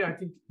guy. I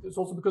think it's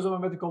also because I'm a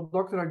medical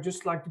doctor, I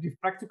just like to give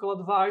practical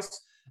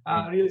advice,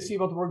 really see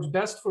what works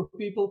best for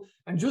people,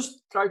 and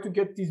just try to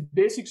get these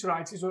basics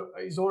right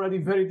is already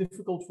very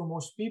difficult for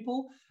most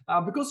people,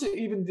 because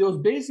even those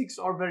basics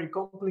are very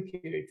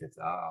complicated.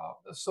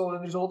 So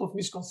there's a lot of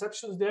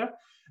misconceptions there.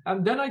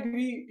 And then I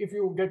agree, if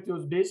you get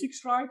those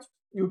basics right,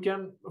 you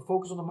can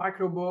focus on the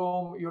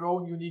microbiome, your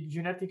own unique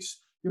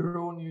genetics, your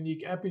own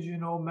unique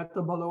epigenome,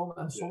 metabolome,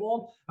 and so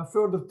on, and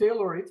further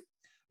tailor it.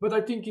 But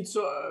I think it's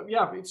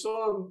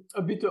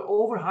a bit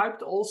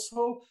overhyped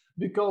also,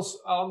 because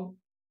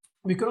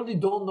we currently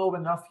don't know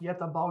enough yet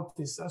about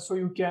this. So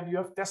you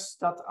have tests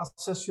that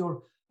assess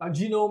your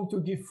genome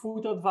to give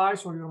food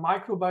advice or your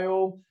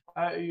microbiome.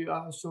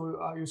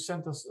 You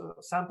send a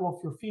sample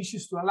of your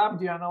feces to a lab,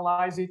 they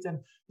analyze it, and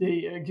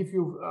they give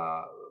you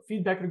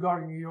feedback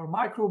regarding your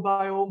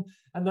microbiome,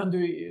 and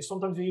then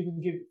sometimes they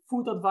even give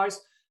food advice.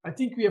 I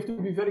think we have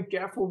to be very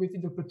careful with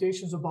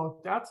interpretations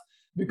about that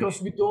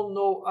because we don't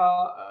know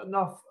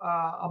enough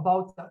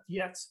about that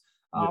yet.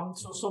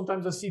 So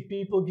sometimes I see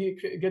people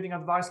getting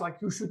advice like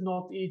you should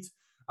not eat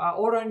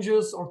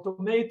oranges or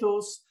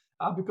tomatoes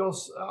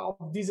because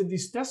of these and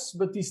these tests,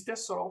 but these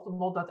tests are often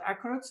not that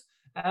accurate.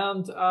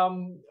 And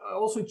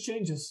also it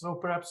changes. So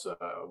perhaps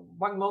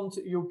 1 month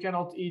you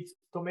cannot eat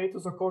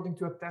tomatoes according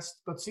to a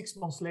test, but 6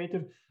 months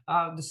later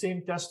the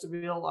same test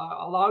will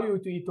allow you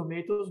to eat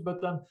tomatoes.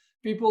 But then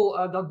people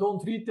that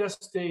don't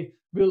retest, they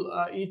will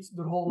eat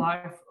their whole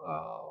life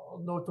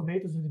no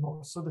tomatoes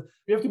anymore. So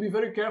we have to be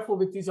very careful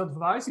with this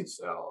advice. It's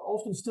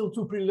often still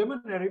too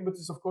preliminary, but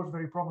it's of course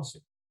very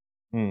promising.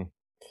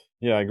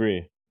 Yeah, I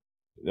agree.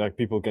 Like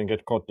people can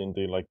get caught in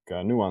the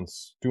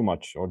nuance too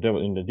much or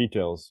devil in the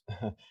details.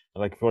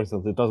 Like for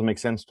instance, it doesn't make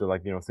sense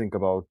to think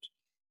about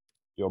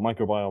your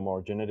microbiome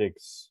or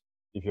genetics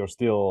if you're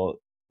still,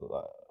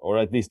 or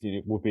at least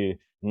it would be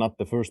not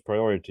the first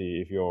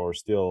priority if you're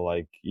still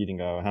like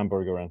eating a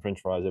hamburger and French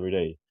fries every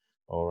day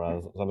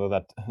or something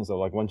like that. So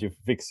like once you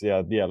fix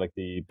like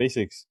the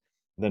basics,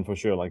 then for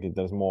sure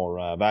there's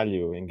more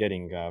value in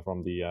getting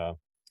from the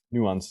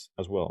nuance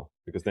as well,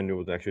 because then you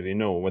would actually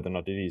know whether or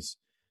not it is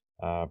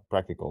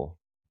practical.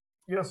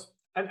 Yes,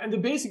 and the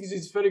basics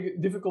is very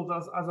difficult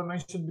as I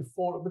mentioned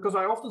before, because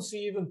I often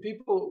see even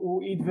people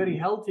who eat very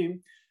healthy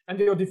and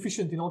they are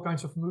deficient in all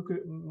kinds of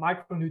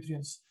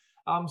micronutrients.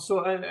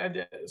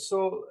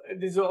 So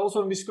there's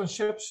also a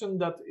misconception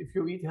that if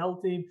you eat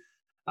healthy,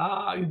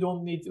 you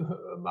don't need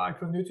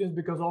micronutrients,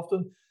 because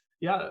often,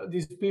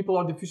 these people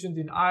are deficient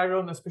in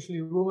iron,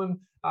 especially women.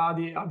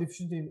 They are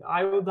deficient in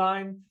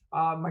iodine,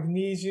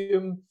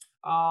 magnesium,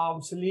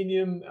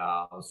 selenium.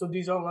 So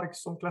these are like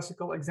some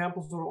classical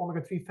examples, or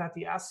omega-3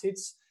 fatty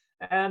acids,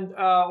 and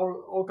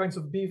or all kinds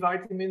of B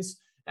vitamins.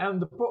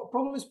 And the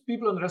problem is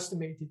people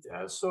underestimate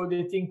it. So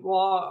they think,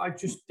 well, I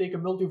just take a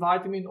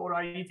multivitamin, or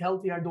I eat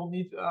healthy. I don't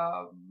need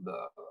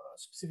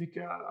specific.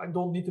 I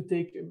don't need to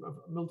take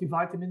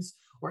multivitamins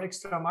or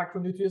extra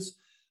micronutrients.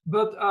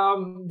 But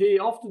they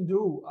often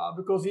do,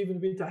 because even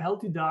with a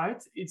healthy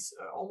diet, it's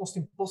almost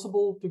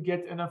impossible to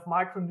get enough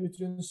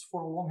micronutrients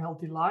for a long,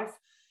 healthy life.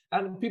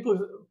 And people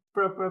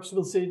perhaps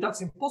will say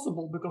that's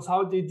impossible because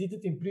how they did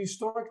it in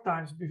prehistoric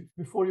times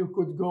before you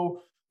could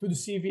go to the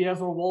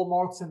CVS or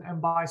Walmarts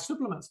and buy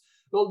supplements.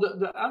 Well,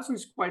 the answer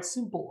is quite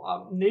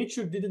simple.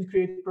 Nature didn't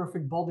create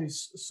perfect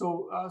bodies.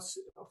 So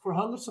for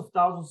hundreds of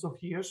thousands of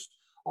years,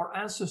 our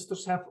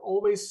ancestors have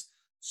always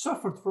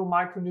suffered from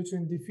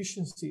micronutrient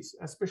deficiencies,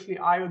 especially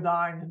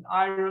iodine and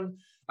iron.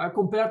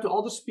 Compared to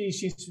other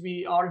species,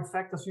 we are, in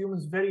fact, as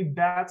humans, very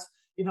bad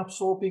in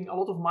absorbing a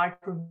lot of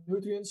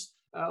micronutrients.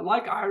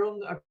 Like iron,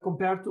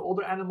 compared to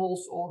other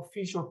animals or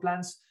fish or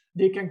plants,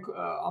 they can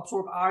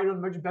absorb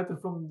iron much better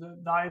from the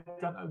diet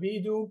than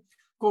we do.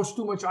 Of course,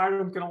 too much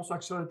iron can also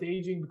accelerate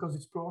aging because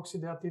it's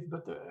pro-oxidative.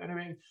 But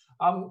anyway,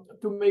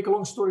 to make a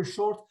long story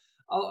short,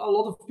 a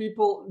lot of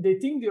people, they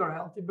think they are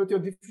healthy, but they're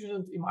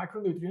deficient in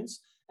micronutrients.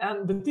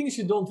 And the thing is,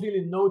 you don't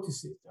really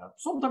notice it.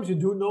 Sometimes you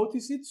do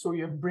notice it. So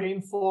you have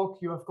brain fog,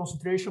 you have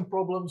concentration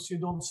problems, you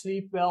don't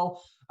sleep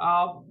well,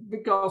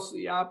 because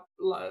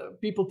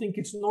people think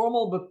it's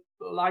normal, but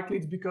likely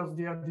it's because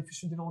they are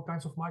deficient in all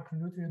kinds of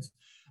micronutrients.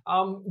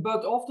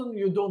 But often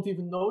you don't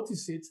even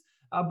notice it.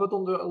 But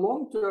on the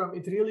long term,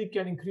 it really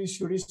can increase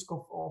your risk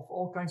of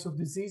all kinds of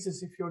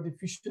diseases if you're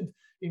deficient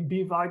in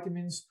B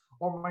vitamins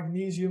or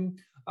magnesium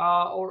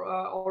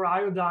or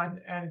iodine,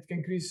 and it can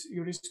increase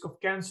your risk of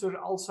cancer,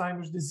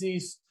 Alzheimer's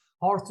disease,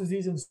 heart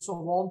disease, and so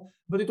on.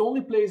 But it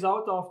only plays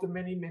out after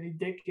many, many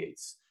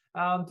decades.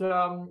 And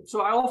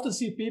so I often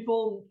see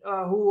people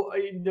who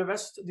in the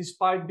West,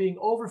 despite being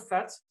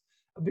overfed,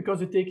 because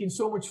they take in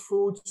so much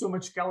food, so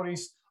much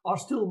calories, are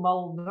still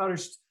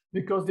malnourished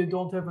because they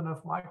don't have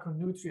enough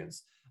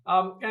micronutrients.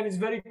 And it's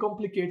very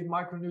complicated,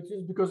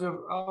 micronutrients, because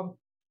of,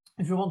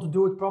 if you want to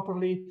do it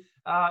properly,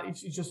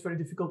 it's just very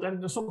difficult.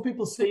 And some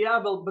people say, yeah,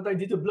 well, but I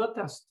did a blood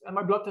test and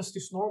my blood test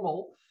is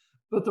normal.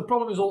 But the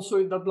problem is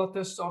also that blood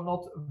tests are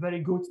not very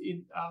good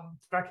in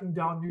tracking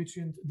down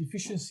nutrient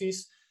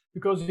deficiencies,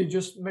 because they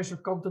just measure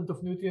content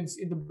of nutrients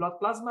in the blood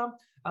plasma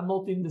and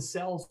not in the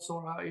cells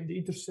or in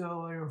the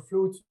intercellular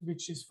fluid,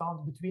 which is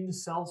found between the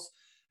cells.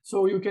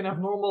 So you can have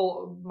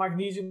normal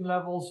magnesium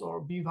levels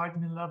or B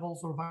vitamin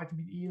levels or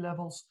vitamin E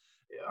levels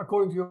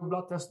according to your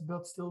blood test,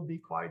 but still be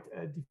quite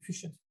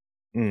deficient.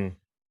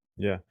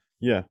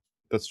 Yeah,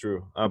 that's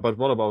true. But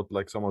what about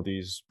like some of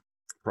these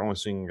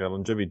promising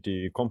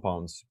longevity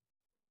compounds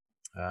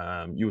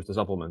used as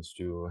supplements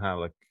to have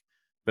like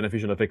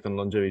beneficial effect on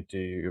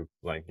longevity,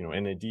 like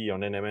NAD or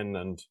NMN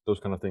and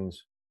those kind of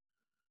things?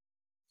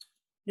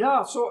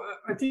 Yeah, so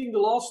I think the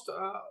last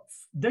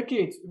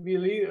decade we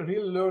really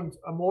learned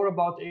more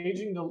about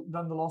aging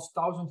than the last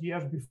 1,000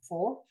 years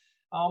before.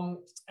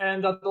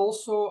 And that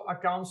also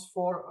accounts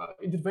for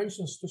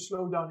interventions to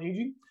slow down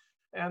aging.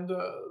 And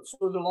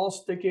so the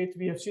last decade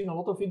we have seen a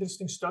lot of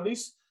interesting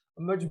studies,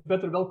 much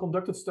better,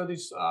 well-conducted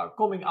studies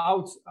coming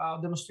out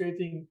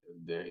demonstrating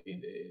the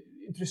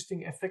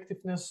interesting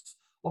effectiveness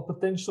or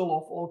potential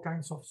of all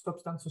kinds of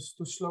substances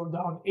to slow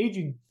down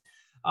aging.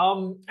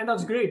 And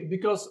that's great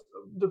because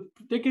the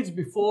decades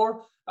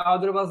before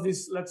there was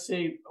this, let's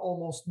say,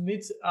 almost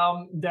myth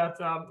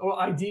or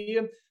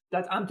idea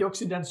that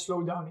antioxidants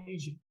slow down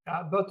aging.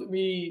 But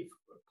we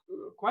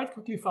quite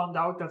quickly found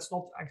out that's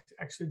not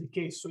actually the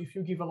case. So if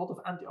you give a lot of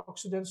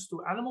antioxidants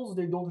to animals,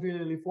 they don't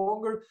really live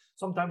longer.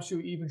 Sometimes you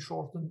even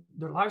shorten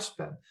their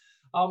lifespan.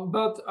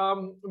 But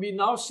we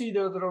now see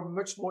that there are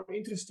much more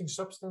interesting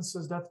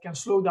substances that can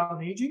slow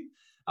down aging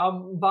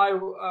by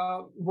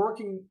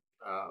working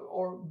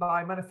or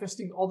by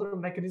manifesting other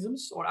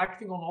mechanisms or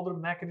acting on other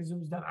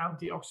mechanisms than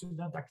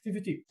antioxidant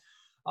activity.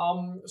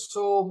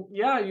 So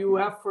yeah, you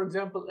have, for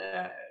example,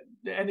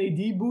 the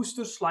NAD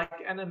boosters like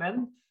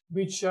NMN,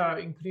 which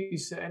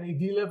increase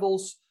NAD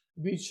levels,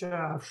 which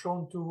have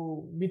shown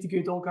to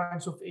mitigate all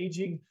kinds of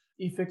aging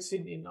effects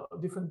in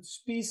different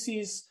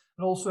species,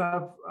 and also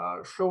have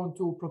shown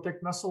to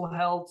protect muscle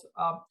health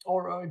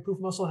or improve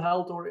muscle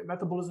health or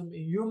metabolism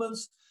in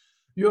humans.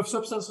 You have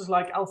substances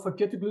like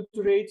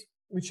alpha-ketoglutarate,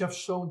 which have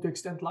shown to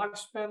extend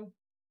lifespan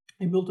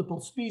in multiple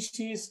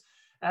species,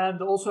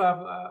 and also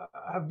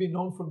have been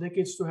known for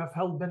decades to have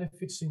health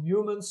benefits in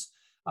humans.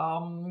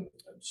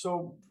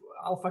 So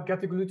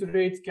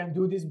alpha-ketoglutarate can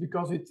do this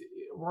because it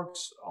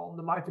works on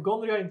the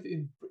mitochondria.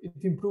 It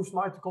improves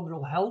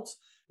mitochondrial health.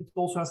 It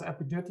also has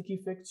epigenetic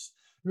effects.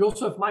 We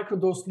also have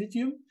microdosed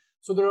lithium.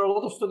 So there are a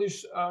lot of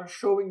studies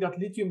showing that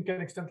lithium can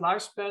extend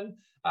lifespan.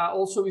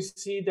 Also, we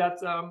see that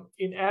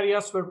in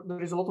areas where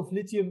there is a lot of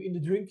lithium in the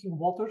drinking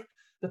water,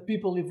 that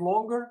people live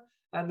longer,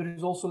 and there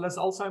is also less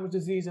Alzheimer's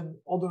disease and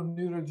other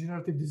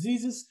neurodegenerative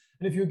diseases.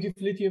 And if you give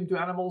lithium to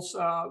animals,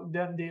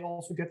 then they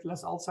also get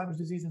less Alzheimer's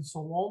disease and so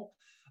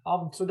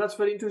on. So that's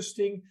very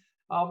interesting.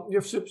 You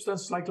have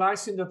substances like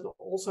glycine that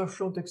also have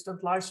shown to extend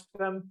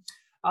lifespan.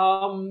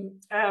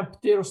 And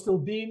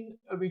pterostilbene,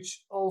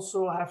 which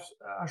also have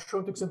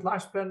shown to extend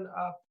lifespan,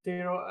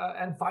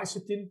 and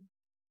fisetin,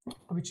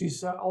 which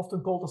is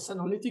often called a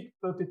senolytic,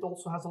 but it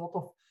also has a lot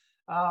of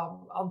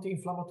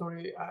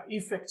anti-inflammatory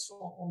effects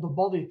on the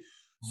body.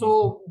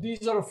 So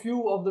these are a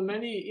few of the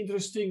many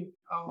interesting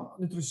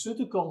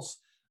nutraceuticals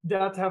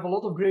that have a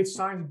lot of great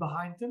science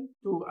behind them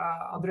to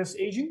address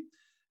aging.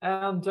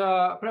 And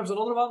perhaps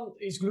another one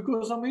is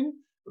glucosamine,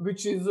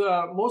 which is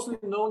mostly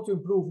known to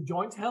improve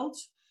joint health.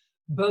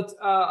 But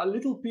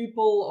little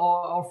people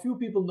or few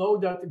people know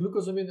that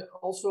glucosamine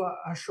also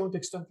has shown to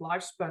extend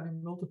lifespan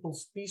in multiple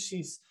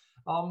species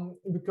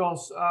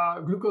because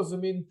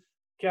glucosamine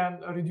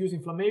can reduce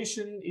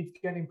inflammation, it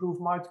can improve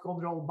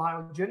mitochondrial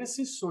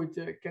biogenesis, so it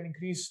can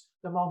increase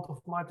the amount of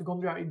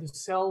mitochondria in the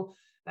cell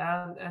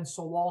and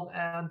so on.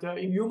 And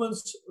in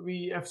humans,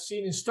 we have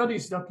seen in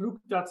studies that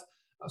looked at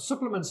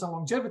supplements and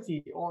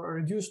longevity or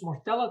reduced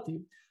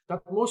mortality,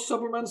 that most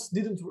supplements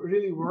didn't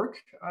really work.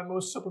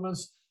 Most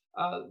supplements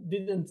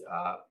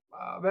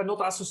were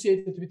not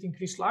associated with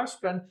increased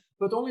lifespan,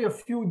 but only a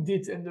few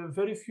did, and the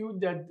very few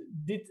that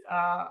did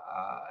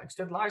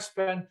extend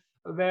lifespan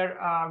were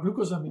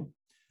glucosamine.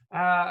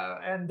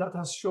 And that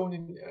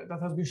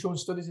has been shown in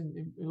studies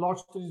in large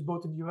studies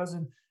both in the US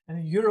and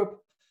in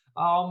Europe.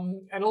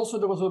 And also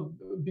there was a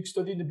big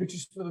study in the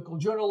British Medical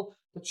Journal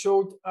that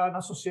showed an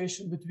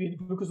association between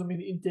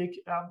glucosamine intake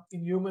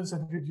in humans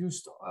and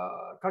reduced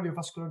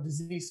cardiovascular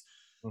disease.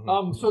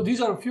 So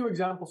these are a few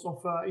examples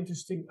of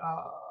interesting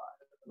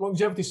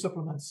longevity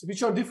supplements,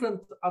 which are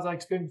different, as I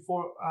explained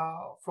before,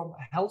 from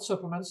health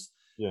supplements.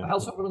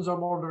 Health supplements are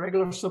more the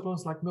regular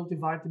supplements like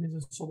multivitamins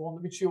and so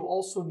on, which you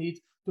also need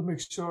to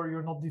make sure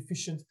you're not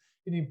deficient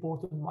in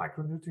important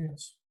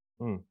micronutrients.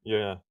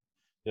 Yeah,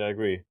 I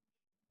agree.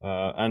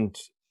 And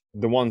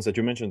the ones that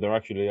you mentioned, they're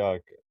actually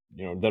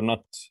they're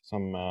not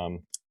some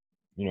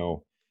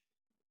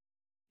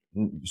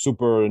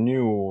super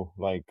new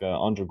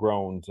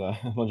underground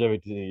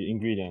longevity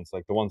ingredients.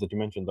 Like the ones that you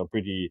mentioned are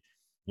pretty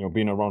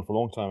been around for a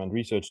long time and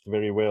researched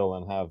very well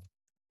and have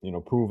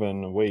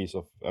proven ways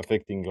of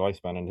affecting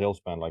lifespan and health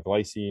span, like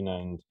lysine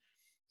and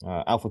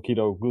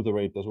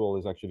alpha-ketoglutarate as well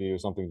is actually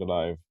something that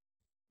I've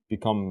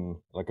become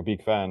like a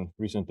big fan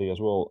recently as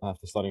well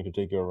after starting to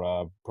take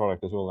your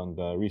product as well and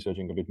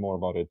researching a bit more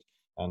about it.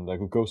 And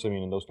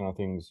glucosamine and those kind of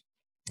things,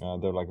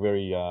 they're like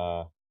very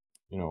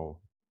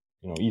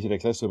easily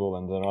accessible,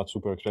 and they're not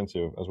super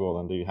expensive as well,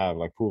 and they have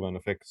like proven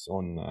effects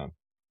on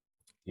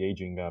the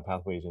aging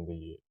pathways in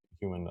the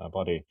human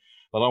body.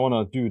 But I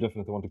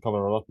definitely want to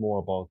cover a lot more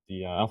about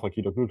the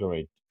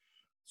alpha-ketoglutarate.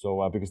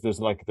 So because there's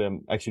like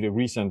actually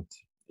recent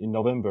in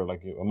November,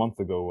 like a month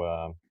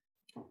ago,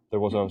 there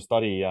was a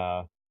study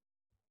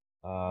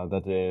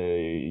that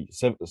a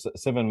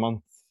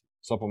 7-month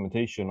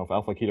supplementation of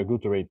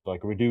alpha-ketoglutarate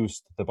like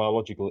reduced the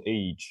biological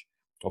age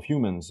of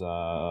humans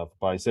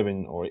by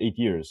 7 or 8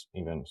 years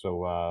even.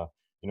 So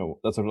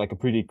that's like a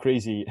pretty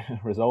crazy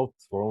result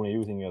for only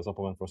using a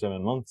supplement for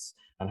 7 months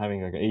and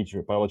having like an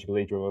biological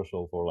age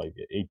reversal for like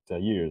 8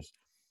 years.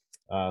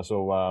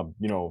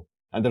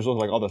 And there's also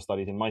like other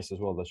studies in mice as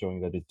well that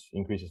showing that it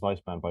increases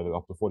lifespan by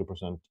up to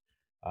 40%.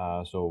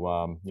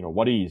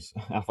 What is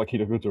alpha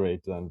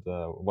ketoglutarate and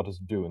what does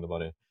it do in the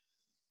body?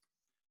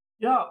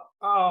 Yeah,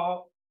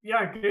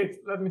 great.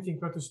 Let me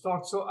think where to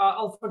start. So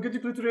alpha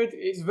ketoglutarate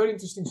is a very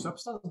interesting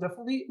substance,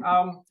 definitely.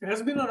 It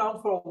has been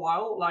around for a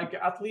while, like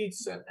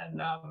athletes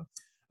and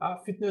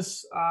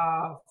fitness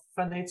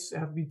fanatics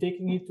have been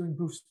taking it to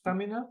improve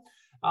stamina.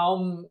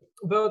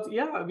 But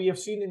yeah, we have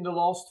seen in the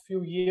last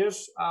few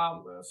years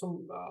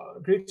some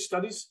great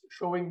studies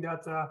showing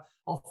that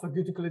alpha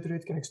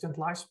ketoglutarate can extend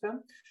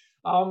lifespan.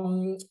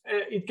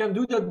 It can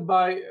do that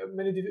by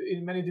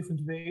in many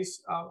different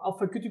ways.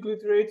 Alpha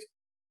ketoglutarate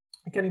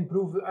can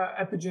improve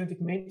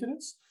epigenetic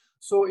maintenance.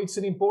 So it's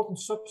an important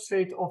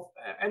substrate of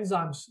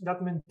enzymes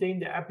that maintain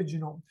the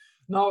epigenome.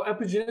 Now,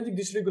 epigenetic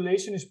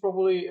dysregulation is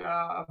probably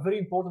a very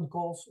important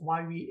cause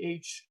why we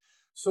age.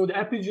 So the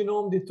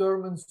epigenome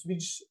determines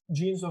which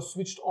genes are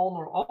switched on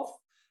or off.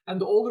 And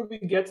the older we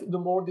get, the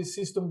more this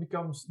system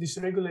becomes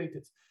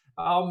dysregulated.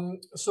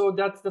 So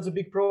that's a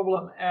big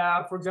problem.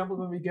 For example,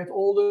 when we get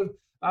older,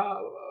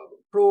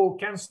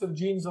 pro-cancer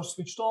genes are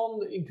switched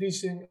on,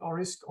 increasing our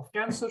risk of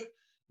cancer,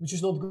 which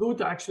is not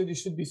good. Actually, they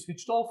should be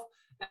switched off.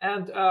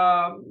 And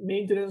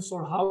maintenance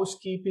or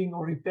housekeeping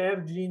or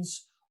repair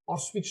genes are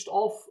switched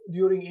off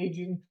during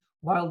aging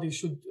while they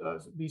should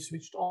be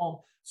switched on.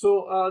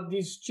 So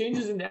these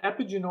changes in the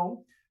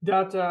epigenome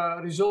that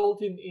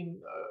result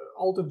in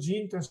altered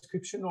gene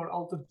transcription or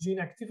altered gene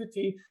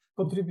activity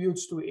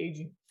contributes to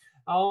aging.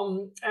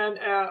 And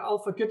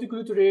alpha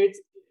ketoglutarate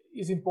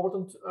is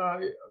important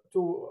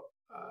to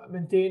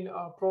maintain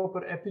a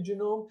proper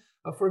epigenome.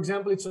 For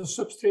example, it's a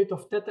substrate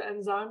of theta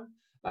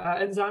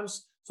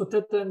enzymes. So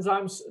theta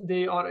enzymes,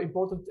 they are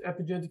important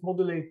epigenetic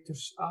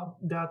modulators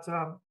that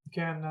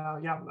can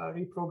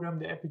reprogram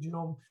the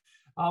epigenome.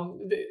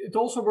 It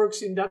also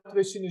works in that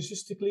way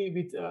synergistically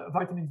with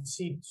vitamin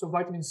C. So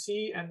vitamin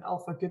C and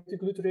alpha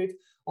ketoglutarate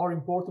are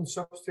important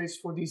substrates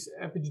for these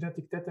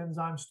epigenetic theta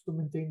enzymes to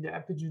maintain the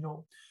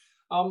epigenome.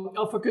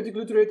 Alpha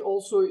ketoglutarate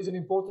also is an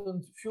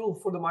important fuel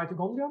for the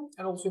mitochondria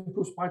and also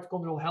improves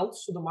mitochondrial health.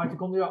 So the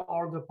mitochondria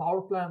are the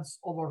power plants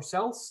of our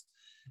cells,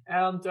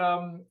 and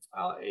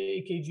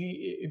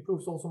AKG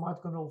improves also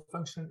mitochondrial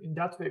function in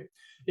that way.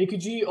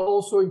 AKG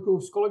also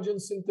improves collagen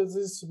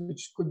synthesis,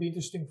 which could be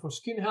interesting for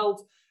skin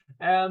health.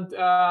 And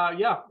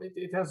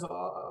it has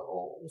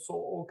also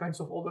all kinds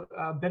of other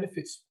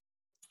benefits.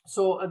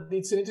 So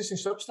it's an interesting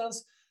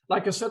substance.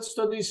 Like I said,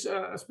 studies,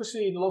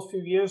 especially in the last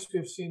few years, we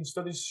have seen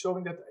studies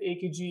showing that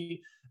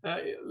AKG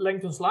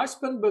lengthens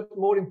lifespan, but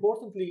more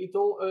importantly, it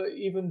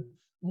even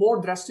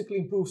more drastically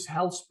improves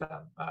health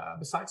span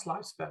besides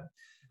lifespan.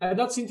 And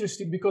that's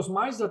interesting because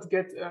mice that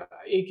get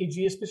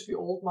AKG, especially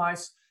old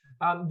mice,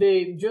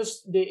 they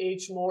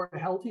age more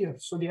healthier.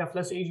 So they have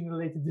less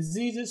aging-related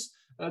diseases.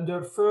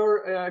 Their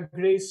fur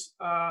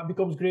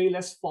becomes gray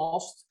less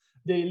fast.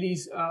 They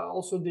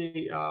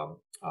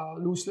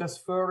lose less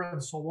fur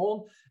and so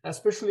on.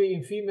 Especially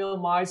in female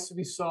mice,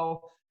 we saw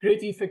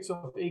great effects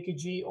of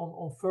AKG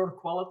on fur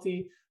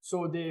quality.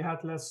 So they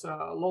had less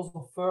loss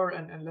of fur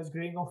and less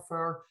graying of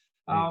fur.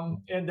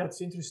 And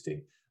that's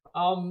interesting.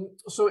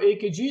 So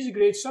AKG is a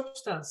great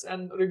substance.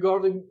 And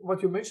regarding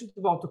what you mentioned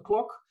about the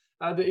clock,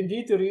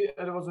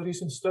 there was a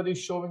recent study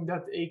showing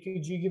that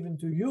AKG given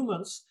to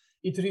humans,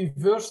 it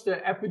reversed the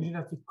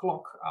epigenetic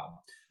clock.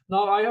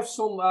 Now, I have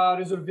some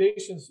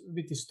reservations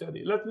with this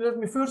study. Let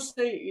me first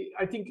say,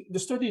 I think the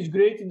study is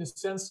great in the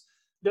sense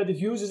that it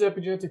uses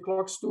epigenetic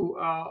clocks to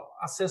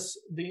assess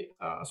the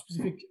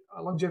specific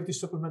longevity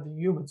supplement in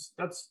humans.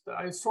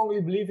 I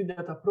strongly believe in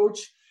that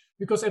approach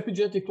because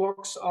epigenetic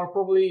clocks are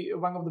probably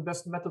one of the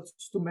best methods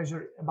to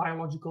measure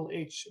biological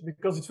age,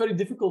 because it's very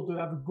difficult to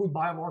have a good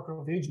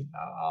biomarker of aging.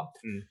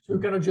 So you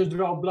cannot just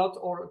draw blood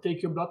or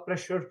take your blood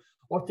pressure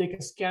or take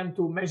a scan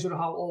to measure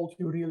how old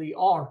you really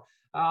are.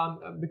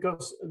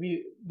 Because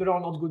there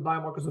are not good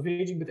biomarkers of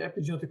aging, but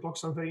epigenetic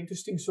clocks are very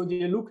interesting. So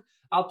they look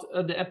at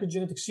the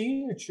epigenetic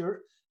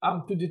signature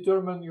to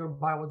determine your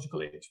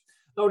biological age.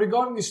 Now,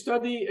 regarding the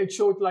study, it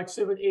showed like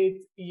 7-8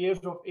 years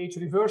of age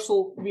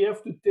reversal. We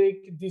have to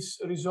take these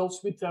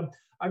results with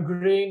a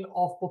grain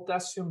of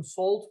potassium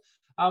salt,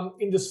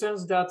 in the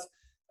sense that,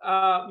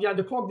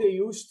 the clock they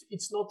used,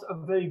 it's not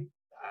a very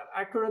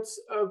accurate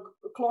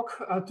clock,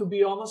 to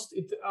be honest.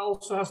 It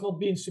also has not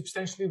been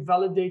substantially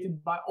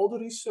validated by other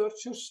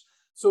researchers,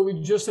 so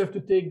we just have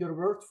to take their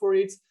word for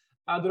it.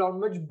 There are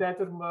much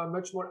better,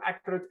 much more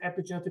accurate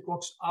epigenetic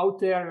clocks out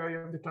there. You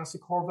have the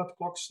classic Horvath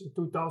clocks, the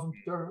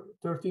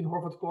 2013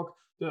 Horvath clock,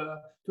 the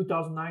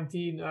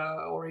 2019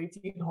 or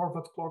 18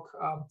 Horvath clock,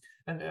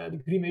 and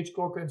the Grim age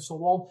clock, and so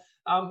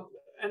on.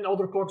 and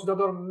other clocks that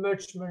are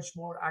much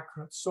more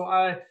accurate. So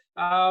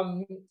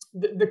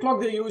the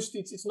clock they used,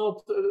 it's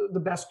not the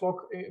best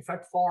clock, in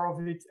fact, far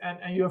of it,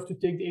 and you have to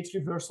take the age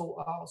reversal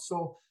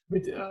so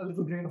with a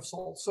little grain of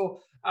salt. So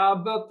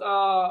but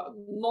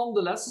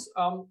nonetheless,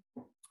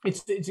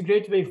 it's a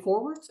great way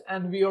forward,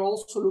 and we are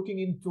also looking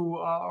into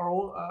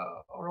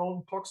our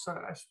own clocks.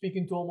 I'm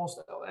speaking to almost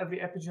every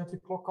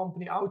epigenetic clock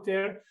company out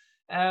there,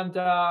 and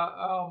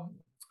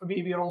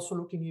we are also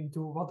looking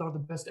into what are the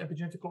best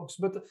epigenetic clocks.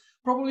 But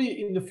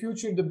probably in the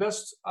future, the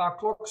best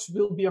clocks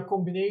will be a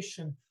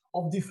combination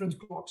of different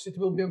clocks. It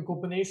will be a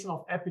combination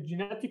of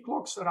epigenetic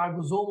clocks,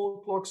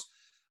 ribosomal clocks,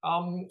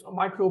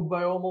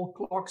 microbiomal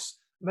clocks,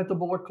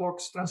 metabolic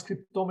clocks,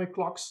 transcriptomic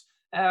clocks,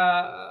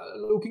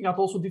 looking at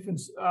also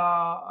different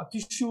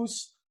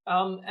tissues,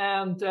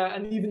 and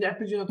even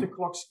epigenetic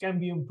clocks can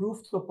be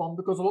improved upon,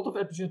 because a lot of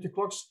epigenetic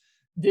clocks,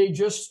 they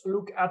just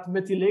look at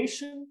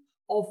methylation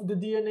of the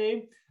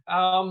DNA,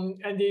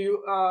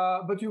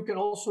 but you can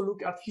also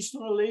look at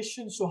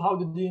histone, so how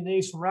the DNA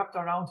is wrapped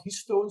around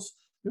histones.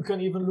 You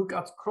can even look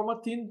at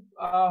chromatin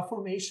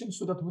formation,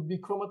 so that would be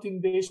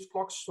chromatin-based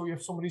clocks. So you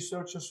have some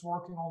researchers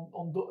working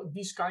on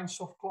these kinds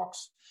of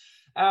clocks.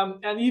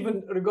 And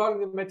even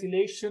regarding the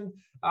methylation,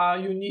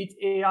 you need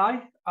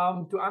AI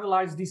to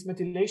analyze these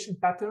methylation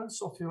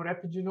patterns of your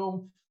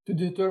epigenome to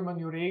determine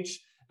your age,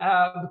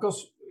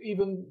 because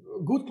even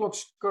good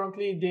clocks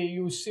currently, they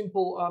use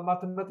simple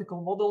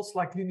mathematical models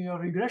like linear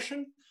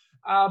regression.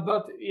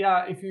 But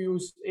yeah, if you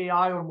use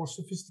AI or more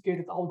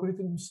sophisticated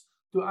algorithms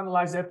to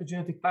analyze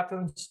epigenetic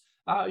patterns,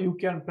 you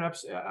can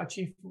perhaps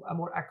achieve a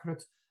more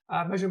accurate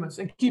measurements.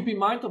 And keep in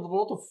mind that a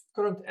lot of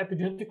current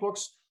epigenetic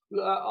clocks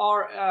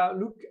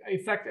look,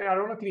 in fact,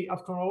 ironically,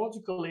 at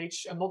chronological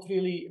age and not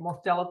really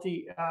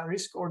mortality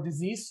risk or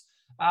disease.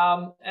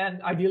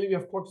 And ideally, we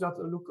have clocks that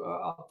look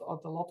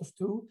at a lot of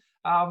two.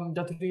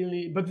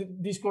 But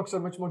these clocks are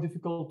much more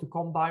difficult to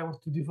come by or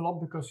to develop,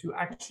 because you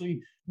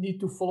actually need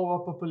to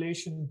follow a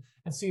population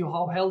and see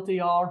how healthy they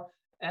are,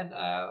 and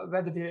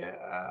whether they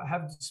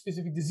have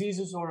specific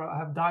diseases or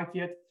have died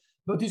yet.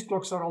 But these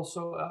clocks are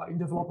also in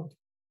development.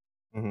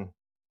 Mm-hmm.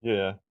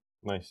 Yeah,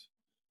 nice.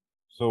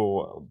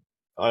 So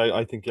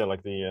I think, yeah,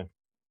 like the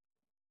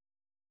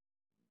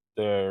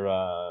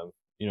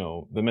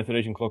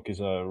methylation clock is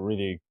a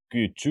really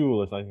good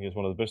tool. I think it's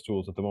one of the best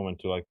tools at the moment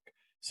to like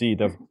see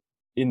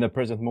in the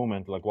present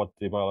moment, like what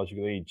the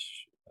biological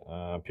age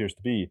appears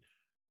to be.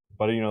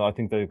 But I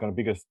think the kind of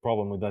biggest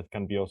problem with that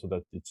can be also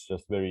that it's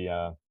just very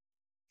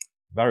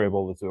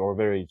variable or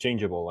very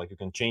changeable. Like you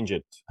can change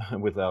it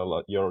with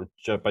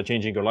by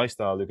changing your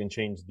lifestyle, you can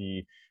change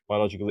the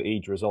biological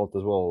age result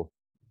as well.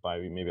 By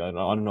maybe I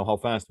don't know how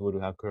fast it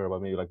would occur,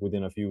 but maybe like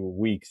within a few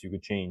weeks you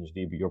could change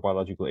your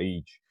biological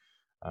age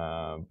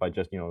by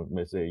just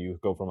let's say you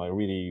go from a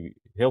really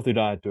healthy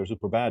diet to a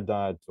super bad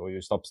diet, or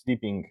you stop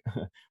sleeping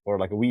or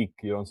like a week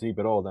you don't sleep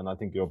at all. Then I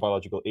think your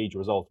biological age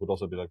result would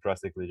also be like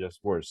drastically just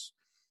worse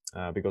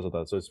because of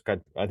that. So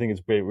I think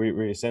it's very really,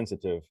 really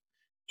sensitive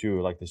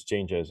to like these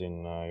changes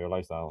in your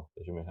lifestyle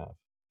that you may have.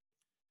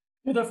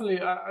 Yeah,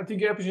 definitely. I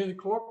think epigenetic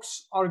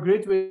clocks are a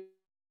great way.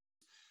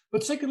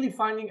 But secondly,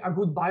 finding a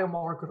good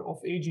biomarker of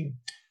aging.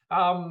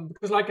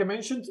 Because like I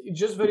mentioned, it's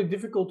just very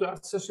difficult to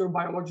assess your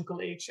biological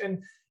age.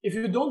 And if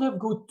you don't have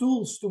good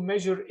tools to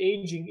measure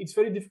aging, it's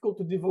very difficult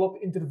to develop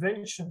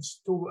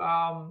interventions to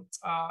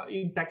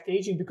impact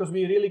aging, because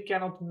we really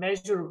cannot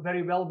measure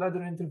very well whether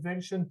an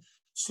intervention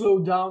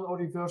slowed down or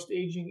reversed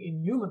aging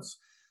in humans.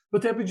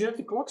 But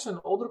epigenetic clocks and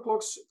other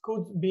clocks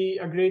could be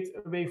a great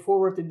way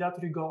forward in that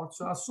regard.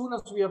 So as soon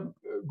as we have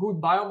good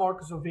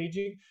biomarkers of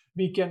aging,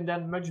 we can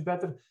then much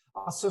better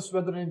assess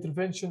whether an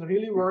intervention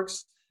really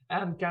works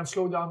and can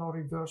slow down or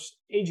reverse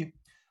aging.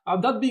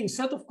 That being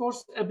said, of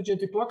course,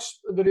 epigenetic clocks,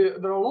 there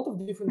are a lot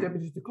of different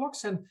epigenetic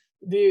clocks, and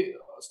they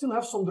still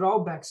have some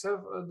drawbacks.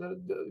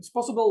 It's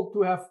possible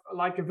to have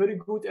like a very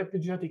good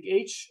epigenetic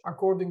age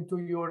according to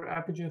your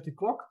epigenetic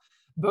clock,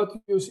 but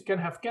you can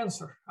have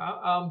cancer.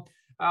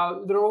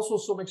 There are also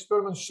some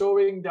experiments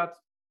showing that,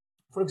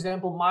 for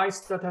example, mice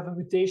that have a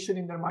mutation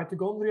in their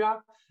mitochondria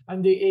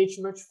and they age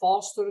much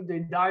faster, they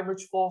die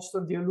much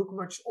faster, they look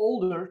much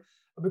older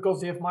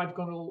because they have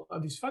mitochondrial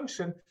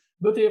dysfunction,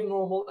 but they have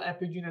normal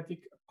epigenetic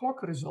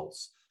clock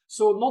results.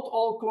 So not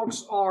all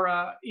clocks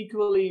are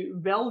equally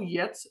well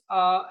yet,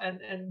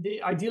 and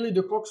ideally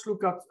the clocks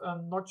look at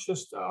are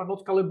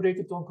not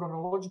calibrated on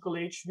chronological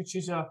age, which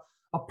is a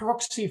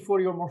proxy for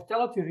your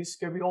mortality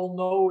risk. And we all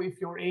know if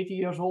you're 80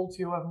 years old,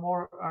 you have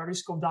more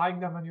risk of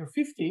dying than when you're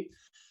 50.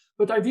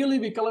 But ideally,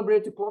 we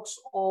calibrate the clocks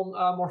on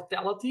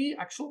mortality,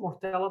 actual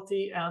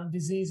mortality, and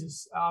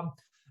diseases.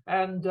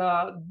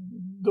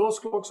 Those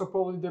clocks are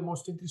probably the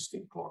most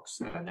interesting clocks.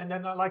 And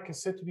then, like I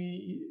said,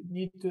 we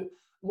need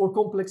more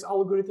complex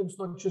algorithms,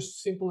 not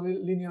just simple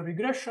linear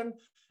regression.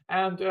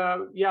 And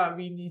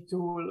we need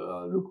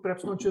to look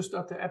perhaps not just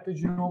at the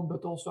epigenome,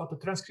 but also at the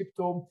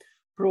transcriptome,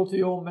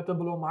 proteome,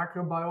 metabolome,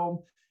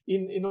 microbiome,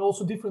 in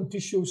also different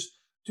tissues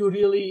to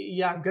really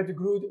get a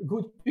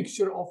good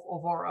picture of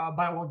our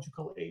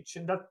biological age.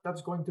 And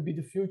that's going to be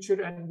the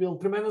future, and will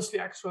tremendously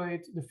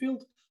accelerate the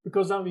field,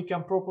 because then we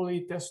can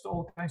properly test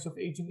all kinds of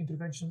aging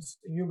interventions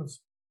in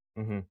humans.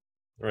 Mm-hmm.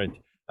 Right.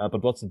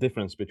 But what's the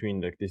difference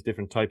between these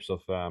different types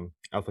of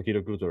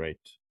alpha-ketoglutarate?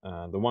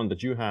 The one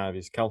that you have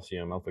is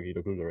calcium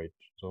alpha-ketoglutarate.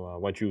 So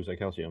why choose a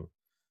calcium?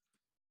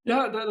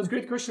 Yeah, that's a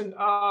great question.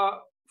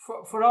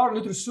 For our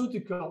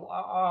nutraceutical,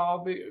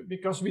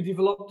 because we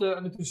developed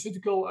a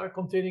nutraceutical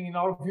containing, in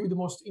our view, the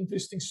most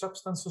interesting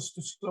substances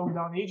to slow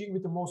down aging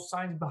with the most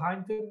science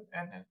behind them.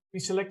 And we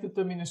selected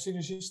them in a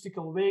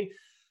synergistical way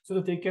so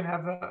that they can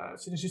have a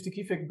synergistic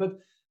effect. But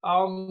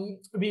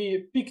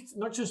we picked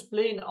not just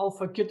plain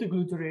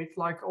alpha-ketoglutarate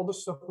like other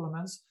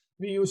supplements.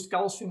 We used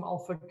calcium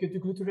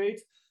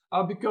alpha-ketoglutarate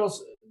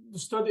because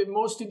the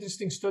most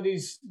interesting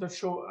studies that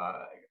show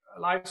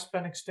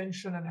lifespan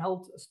extension and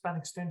health span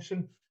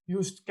extension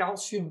used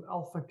calcium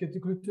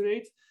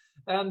alpha-ketoglutarate.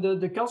 And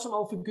the calcium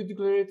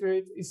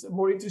alpha-ketoglutarate is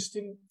more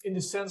interesting in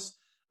the sense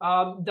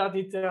that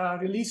it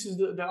releases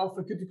the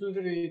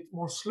alpha-ketoglutarate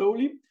more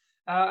slowly.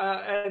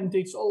 And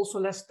it's also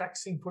less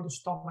taxing for the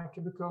stomach,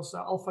 because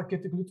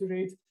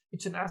alpha-ketoglutarate,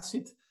 it's an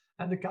acid,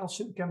 and the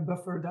calcium can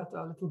buffer that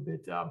a little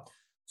bit.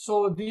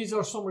 So these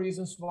are some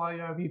reasons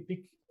why we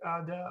pick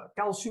the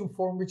calcium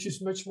form, which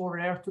is much more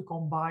rare to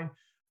combine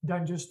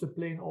than just the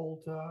plain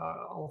old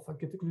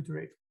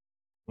alpha-ketoglutarate.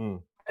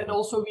 And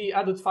also we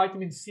added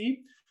vitamin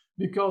C,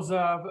 because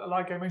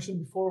like I mentioned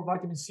before,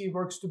 vitamin C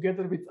works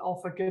together with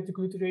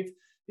alpha-ketoglutarate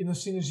in a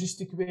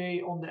synergistic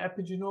way on the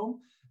epigenome.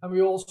 And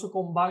we also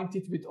combined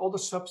it with other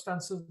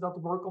substances that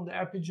work on the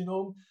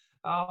epigenome,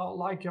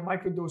 like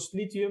microdose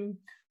lithium,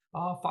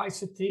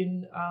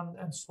 fisetin,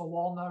 and so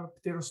on,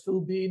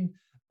 pterostilbene,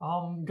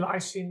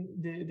 glycine.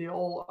 They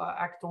all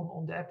act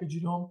on the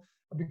epigenome,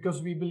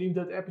 because we believe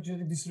that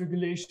epigenetic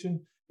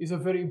dysregulation is a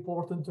very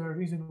important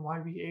reason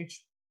why we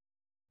age.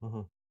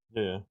 Mm-hmm.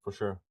 Yeah, for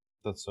sure.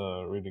 That's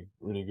really,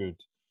 really good.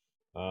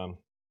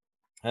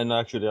 And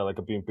actually,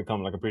 I've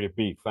become like a pretty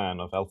big fan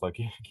of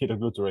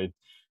alpha-ketoglutarate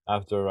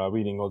after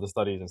reading all the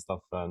studies and stuff,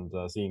 and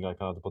seeing like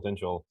the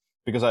potential.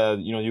 Because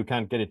you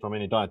can't get it from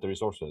any dietary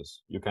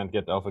sources. You can't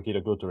get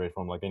alpha-ketoglutarate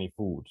from like any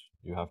food.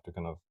 You have to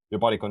your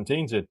body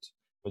contains it,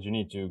 but you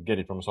need to get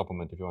it from a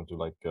supplement if you want to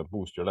like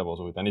boost your levels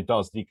of it, and it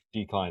does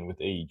decline with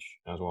age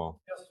as well.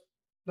 Yes,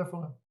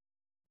 definitely.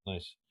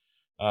 Nice.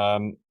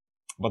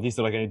 But is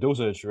there like any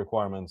dosage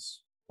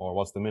requirements, or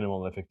what's the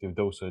minimal effective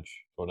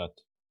dosage for that?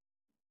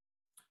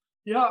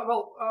 Yeah,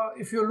 well,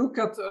 if you look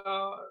at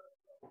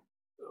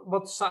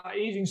what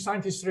aging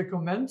scientists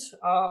recommend,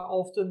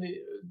 often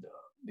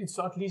it's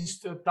at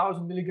least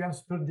 1,000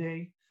 milligrams per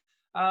day,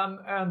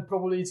 and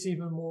probably it's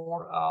even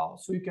more.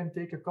 So you can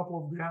take a couple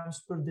of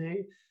grams per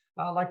day.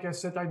 Like I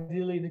said,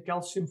 ideally in the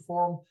calcium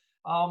form,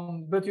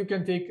 but you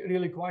can take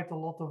really quite a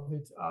lot of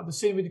it. The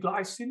same with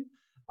glycine.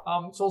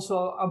 It's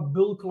also a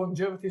bulk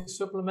longevity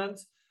supplement.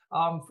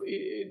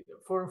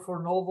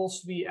 For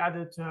novels, we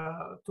added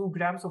 2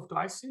 grams of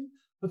glycine,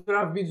 but there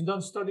have been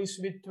done studies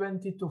with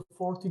 20 to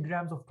 40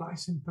 grams of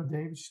glycine per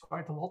day, which is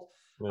quite a lot.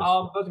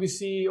 Nice. But we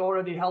see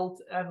already health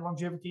and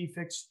longevity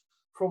effects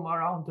from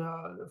around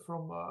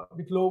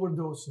with lower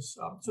doses.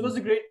 So that's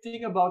the great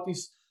thing about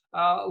these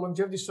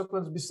longevity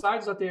supplements.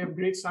 Besides that, they have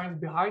great science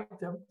behind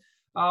them.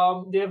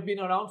 They have been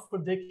around for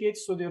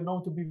decades, so they are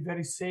known to be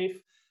very safe.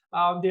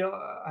 They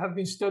have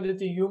been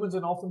studied in humans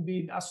and often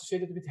been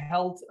associated with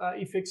health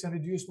effects and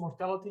reduced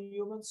mortality in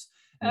humans.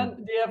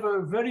 And they have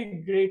a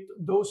very great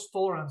dose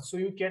tolerance. So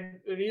you can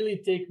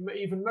really take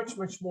even much,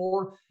 much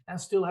more and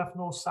still have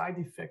no side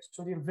effects.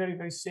 So they're very,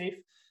 very safe.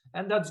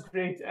 And that's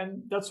great.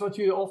 And that's what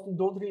you often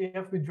don't really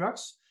have with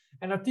drugs.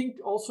 And I think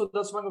also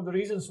that's one of the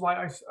reasons why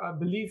I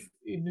believe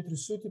in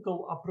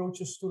nutraceutical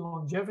approaches to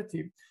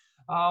longevity.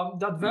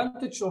 The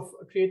advantage of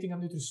creating a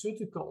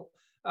nutraceutical,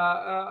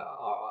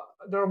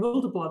 there are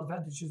multiple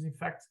advantages, in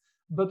fact.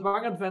 But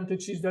one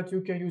advantage is that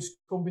you can use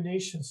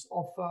combinations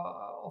of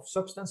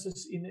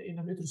substances in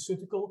a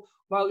nutraceutical.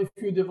 While if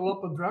you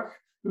develop a drug,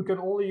 you can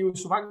only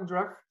use one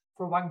drug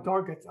for one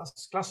target,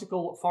 as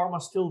classical pharma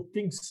still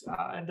thinks,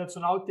 and that's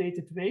an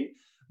outdated way.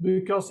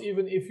 Because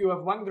even if you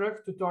have one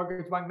drug to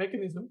target one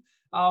mechanism,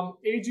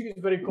 aging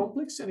is very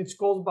complex and it's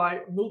caused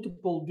by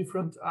multiple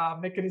different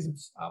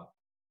mechanisms.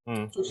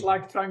 So it's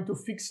like trying to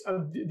fix a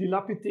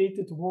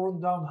dilapidated,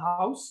 worn down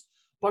house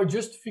by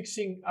just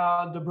fixing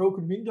the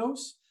broken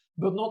windows,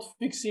 but not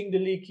fixing the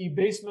leaky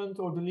basement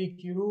or the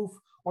leaky roof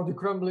or the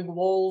crumbling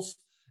walls.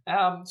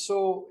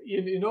 So,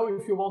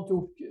 if you want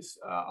to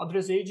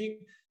address aging,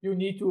 you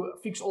need to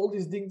fix all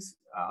these things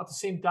at the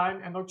same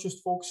time and not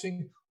just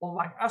focusing on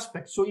one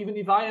aspect. So even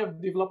if I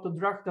have developed a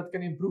drug that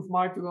can improve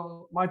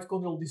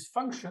mitochondrial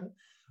dysfunction,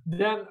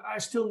 then I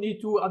still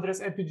need to address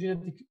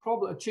epigenetic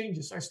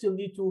changes. I still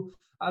need to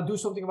do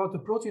something about the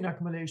protein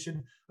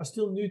accumulation. I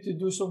still need to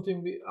do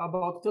something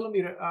about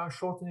telomere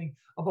shortening,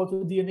 about the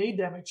DNA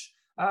damage,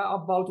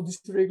 about the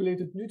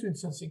dysregulated nutrient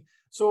sensing.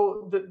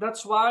 So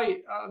that's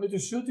why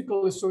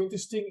nutraceutical is so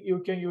interesting. You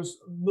can use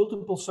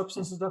multiple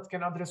substances that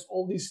can address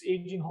all these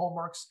aging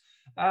hallmarks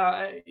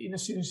in a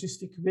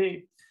synergistic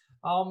way.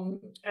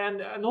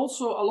 And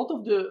also a lot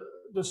of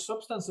the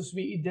substances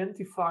we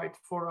identified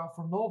for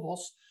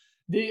novels,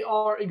 they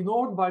are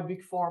ignored by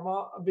big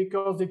pharma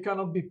because they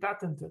cannot be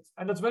patented.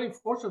 And that's very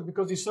unfortunate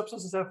because these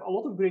substances have a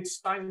lot of great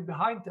science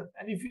behind them.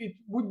 And if it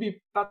would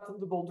be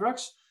patentable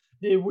drugs,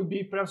 they would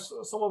be perhaps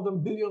some of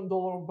them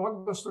billion-dollar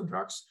blockbuster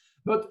drugs.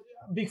 But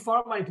big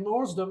pharma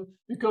ignores them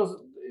because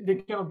they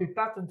cannot be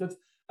patented,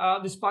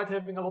 despite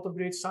having a lot of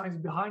great science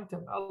behind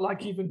them.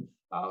 Like even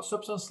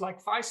substances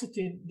like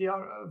fisetin, they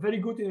are very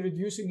good in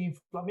reducing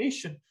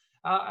inflammation.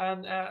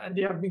 And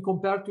they have been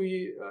compared to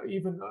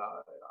even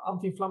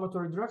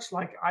anti-inflammatory drugs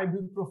like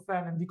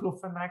ibuprofen and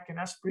diclofenac and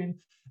aspirin,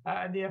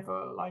 and they have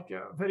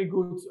very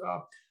good.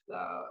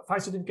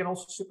 Fisetin can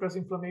also suppress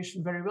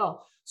inflammation very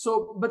well.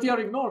 So, but they are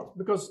ignored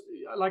because,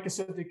 like I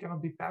said, they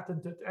cannot be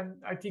patented. And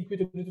I think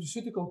with a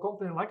nutraceutical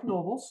company like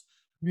Novo's,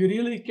 we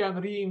really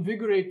can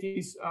reinvigorate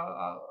these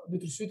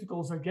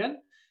nutraceuticals again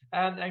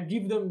and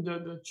give them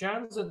the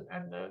chance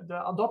and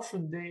the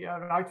adoption they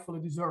rightfully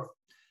deserve.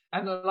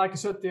 And like I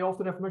said, they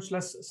often have much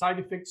less side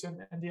effects and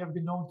they have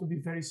been known to be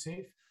very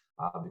safe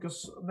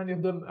because many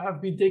of them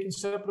have been taken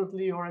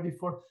separately already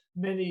for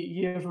many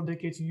years or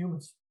decades in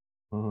humans.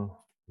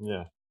 Mm-hmm.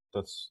 Yeah,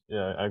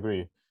 I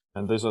agree.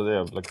 And these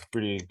are like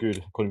pretty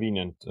good,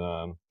 convenient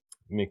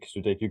mix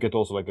to take. You get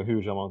also like a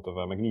huge amount of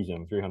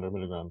magnesium, 300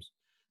 milligrams.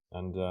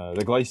 And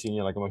the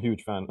glycine, like I'm a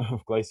huge fan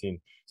of glycine.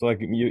 So like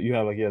you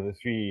have like the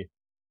three,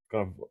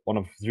 kind of one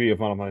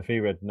of my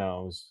favorite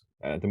nows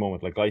at the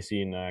moment, like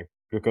glycine,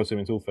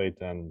 glucosamine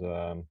sulfate, and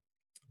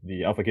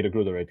the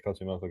alpha-ketoglutarate,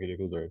 calcium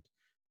alpha-ketoglutarate,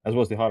 as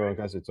well as the hyaluronic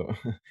acid. So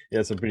yeah,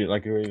 it's a pretty I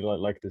really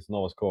like this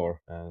Nova's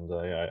core, and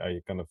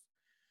I kind of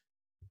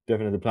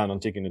definitely plan on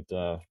taking it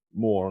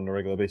more on a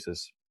regular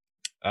basis.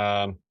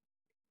 But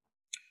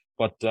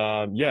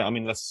yeah, I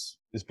mean it's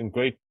been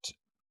great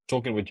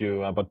talking with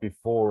you. But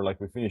before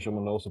we finish, I'm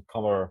gonna also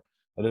cover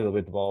a little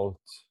bit about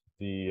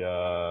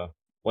the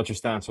what your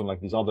stance on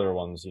like these other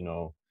ones,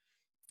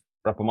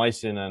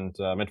 rapamycin and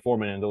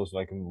metformin, and those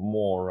like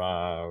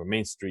more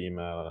mainstream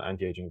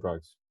anti-aging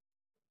drugs.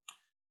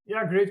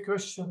 Yeah, great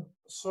question.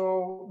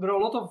 So there are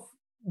a lot of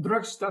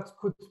drugs that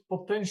could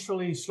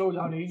potentially slow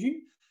down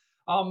aging.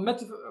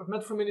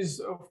 Metformin is,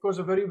 of course,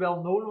 a very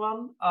well-known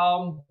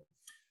one.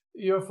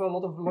 You have a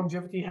lot of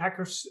longevity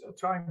hackers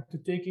trying to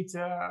take it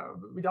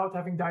without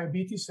having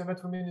diabetes. And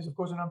metformin is, of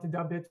course, an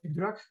anti-diabetic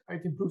drug.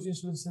 It improves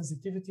insulin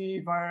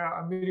sensitivity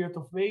via a myriad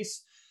of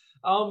ways.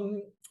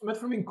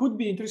 Metformin could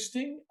be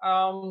interesting.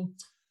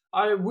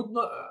 I would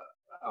not,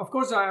 of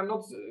course, I am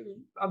not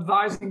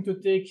advising to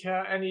take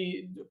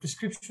any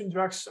prescription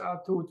drugs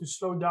to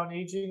slow down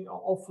aging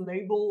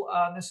off-label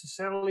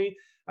necessarily.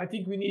 I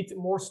think we need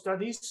more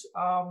studies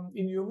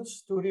in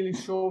humans to really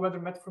show whether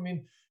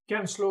metformin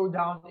can slow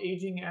down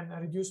aging and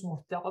reduce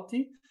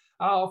mortality.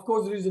 Of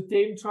course, there is a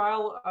TAME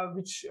trial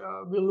which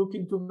will look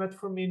into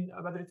metformin,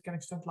 whether it can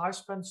extend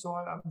lifespan. So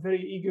I'm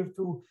very eager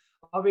to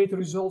await the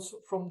results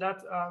from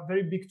that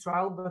very big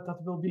trial, but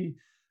that will be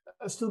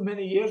still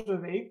many years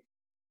away.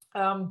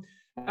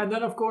 And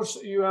then, of course,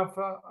 you have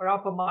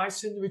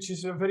rapamycin, which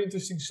is a very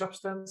interesting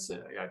substance.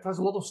 It has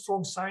a lot of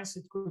strong science.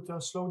 It could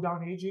slow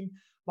down aging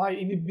by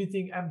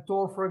inhibiting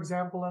mTOR, for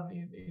example, and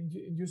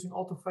inducing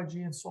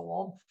autophagy and so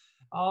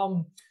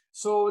on.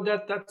 So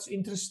that's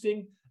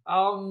interesting.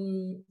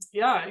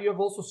 Yeah, you have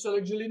also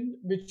selegiline,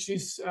 which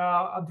is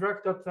a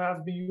drug that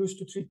has been used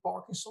to treat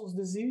Parkinson's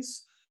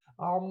disease.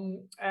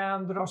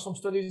 And there are some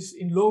studies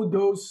in low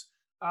dose,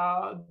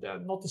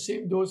 not the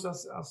same dose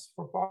as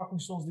for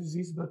Parkinson's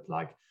disease, but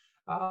like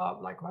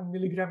 1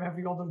 milligram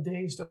every other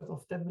day instead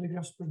of 10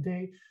 milligrams per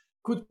day,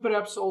 could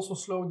perhaps also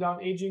slow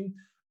down aging.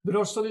 There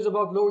are studies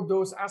about low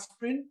dose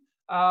aspirin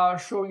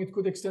showing it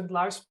could extend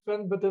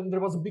lifespan, but then there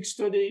was a big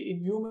study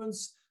in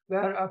humans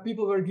where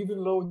people were given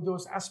low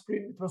dose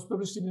aspirin. It was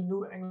published in the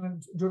New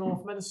England Journal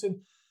of Medicine,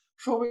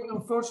 showing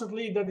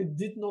unfortunately that it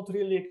did not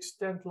really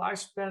extend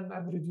lifespan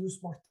and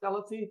reduce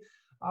mortality.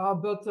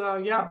 But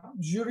yeah,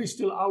 jury is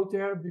still out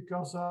there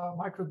because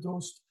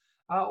microdosed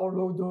or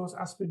low dose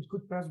aspirin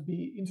could perhaps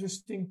be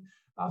interesting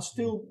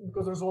still,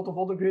 because there's a lot of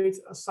other great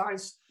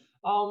science.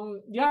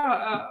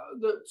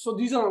 So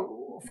these are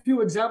a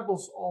few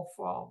examples of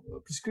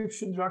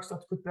prescription drugs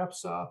that could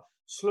perhaps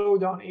slow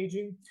down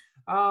aging.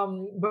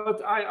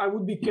 But I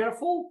would be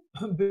careful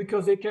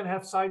because they can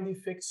have side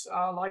effects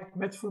like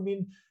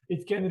metformin.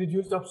 It can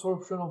reduce the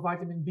absorption of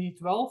vitamin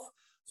B12.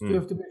 So you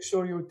have to make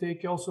sure you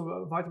take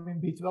also vitamin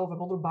B12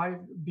 and other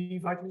B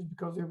vitamins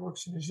because they work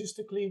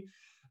synergistically.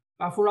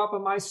 For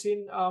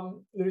rapamycin,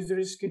 there is a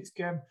risk it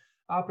can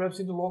perhaps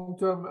in the long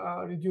term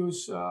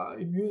reduce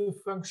immune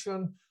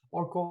function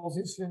or cause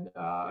insulin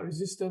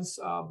resistance.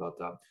 But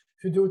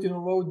if you do it in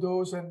a low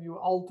dose and you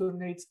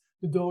alternate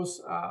the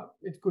dose,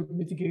 it could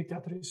mitigate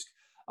that risk.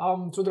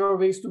 So there are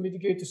ways to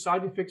mitigate the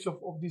side effects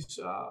of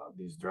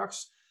these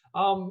drugs.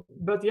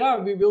 But yeah,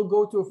 we will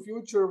go to a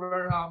future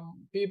where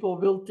people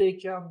will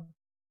take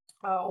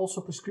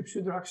also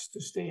prescription drugs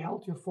to stay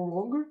healthier for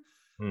longer.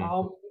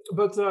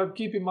 But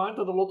keep in mind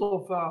that a lot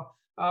of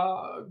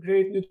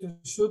great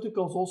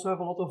nutraceuticals also have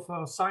a lot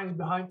of science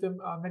behind them.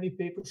 Many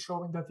papers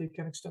showing that they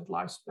can extend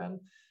lifespan.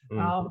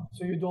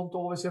 So you don't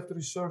always have to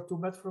resort to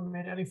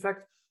metformin. And in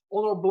fact,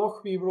 on our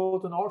blog, we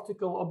wrote an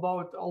article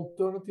about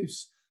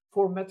alternatives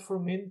for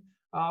metformin.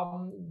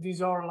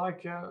 These are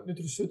like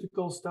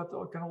nutraceuticals that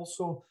can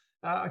also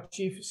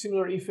achieve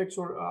similar effects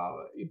or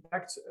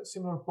impact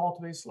similar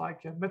pathways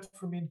like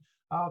metformin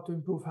to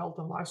improve health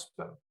and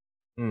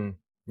lifespan.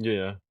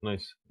 Yeah,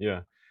 nice.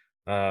 Yeah.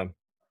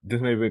 This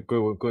may be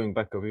going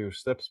back a few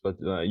steps, but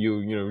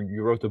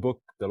you wrote a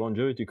book, The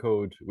Longevity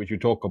Code, which you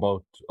talk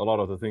about a lot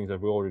of the things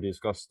that we already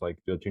discussed, like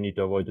that you need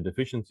to avoid the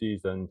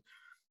deficiencies and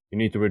you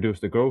need to reduce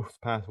the growth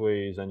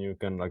pathways and you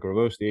can like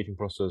reverse the aging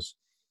process.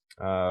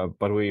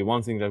 But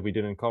one thing that we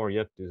didn't cover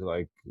yet is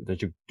like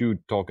that you do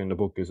talk in the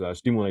book is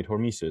stimulate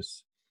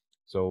hormesis.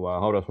 So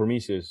how does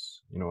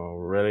hormesis,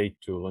 relate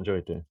to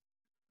longevity?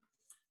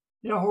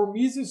 Yeah,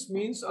 hormesis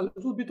means a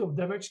little bit of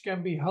damage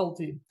can be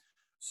healthy.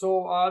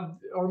 So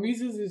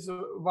hormesis is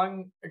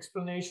one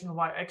explanation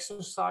why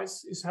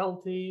exercise is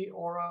healthy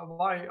or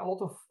why a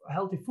lot of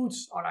healthy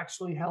foods are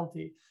actually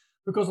healthy.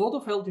 Because a lot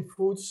of healthy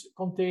foods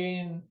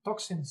contain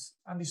toxins,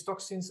 and these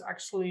toxins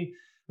actually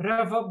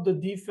rev up the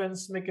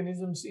defense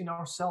mechanisms in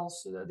our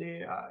cells.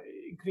 They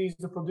increase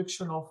the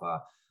production of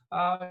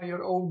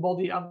your own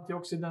body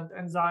antioxidant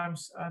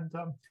enzymes and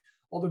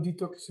other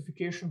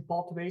detoxification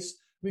pathways,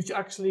 which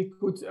actually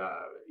could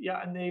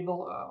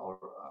enable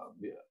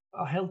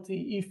a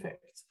healthy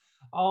effect.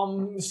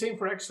 Same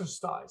for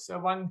exercise.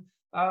 One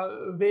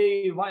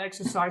way why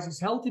exercise is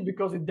healthy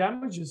because it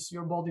damages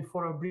your body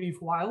for a brief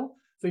while.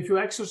 So if you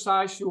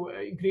exercise, you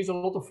increase a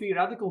lot of free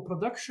radical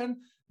production,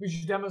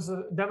 which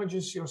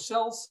damages your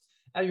cells.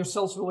 And your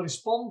cells will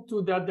respond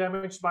to that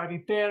damage by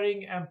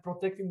repairing and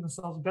protecting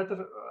themselves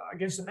better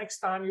against the next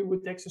time you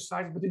would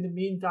exercise. But in the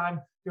meantime,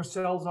 your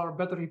cells are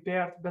better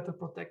repaired, better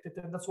protected.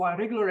 And that's why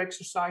regular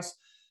exercise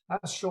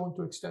has shown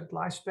to extend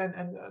lifespan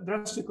and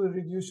drastically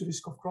reduce the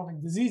risk of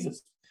chronic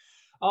diseases.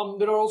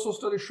 There are also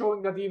studies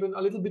showing that even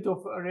a little bit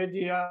of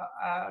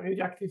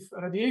radioactive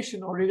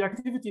radiation or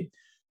radioactivity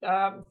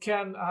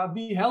can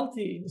be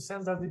healthy in the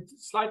sense that it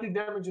slightly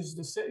damages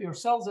your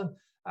cells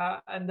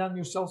and then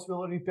your cells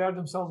will repair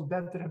themselves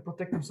better and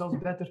protect themselves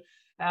better.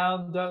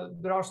 And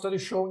there are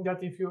studies showing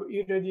that if you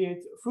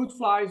irradiate fruit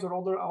flies or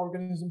other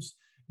organisms,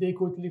 they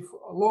could live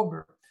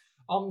longer.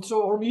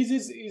 So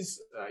hormesis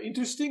is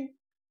interesting,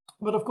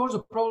 but of course the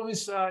problem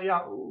is,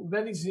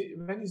 when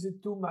is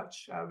it too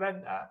much?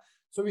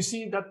 So we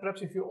see that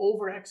perhaps if you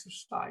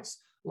over-exercise,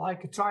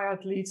 like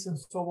triathletes and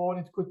so on,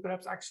 it could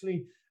perhaps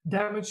actually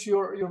damage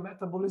your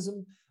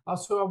metabolism.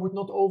 So I would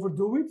not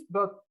overdo it,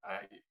 but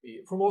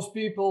for most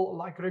people,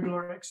 like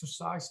regular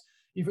exercise,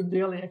 even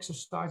daily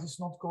exercise is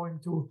not going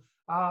to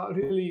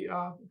really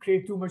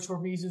create too much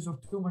hormesis or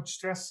too much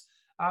stress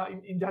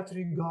in that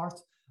regard.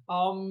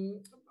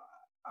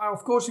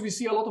 Of course, we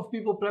see a lot of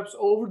people perhaps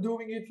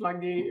overdoing it,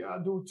 like they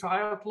do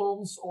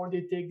triathlons or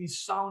they take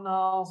these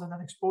saunas and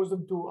then expose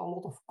them to a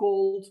lot of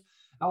cold,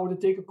 or they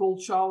take a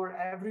cold shower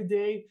every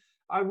day.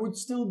 I would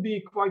still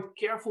be quite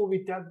careful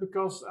with that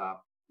because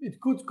it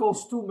could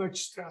cause too much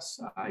stress.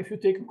 If you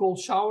take a cold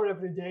shower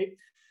every day,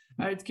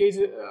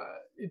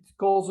 it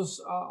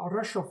causes a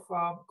rush of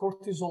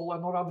cortisol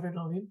and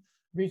noradrenaline,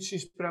 which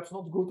is perhaps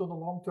not good on the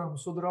long term.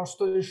 So there are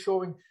studies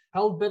showing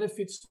health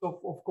benefits of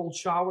cold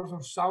showers or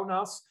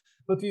saunas,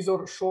 but these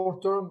are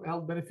short-term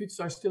health benefits.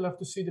 I still have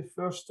to see the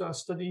first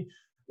study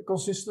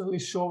consistently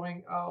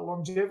showing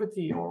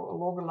longevity or a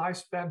longer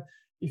lifespan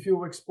if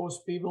you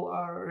expose people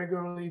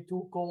regularly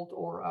to cold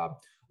or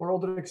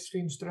other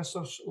extreme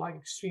stressors like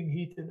extreme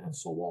heat and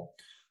so on.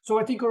 So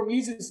I think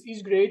hormesis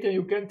is great, and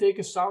you can take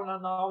a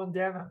sauna now and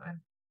then and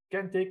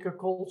can take a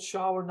cold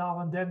shower now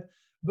and then,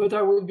 but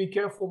I would be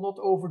careful not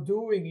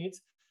overdoing it.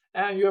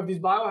 And you have these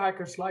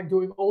biohackers like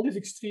doing all this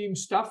extreme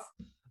stuff.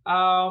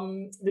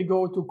 They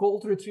go to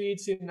cold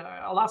retreats in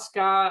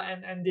Alaska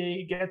and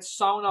they get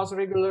saunas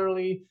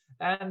regularly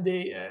and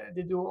they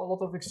do a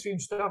lot of extreme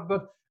stuff.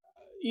 But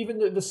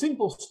even the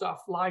simple stuff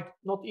like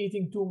not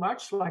eating too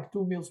much, like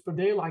 2 meals per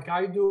day, like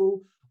I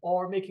do,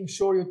 or making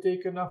sure you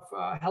take enough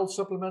health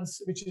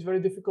supplements, which is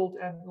very difficult,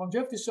 and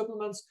longevity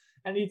supplements,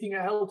 and eating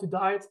a healthy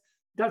diet,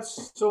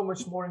 that's so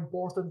much more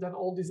important than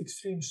all this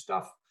extreme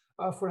stuff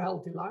for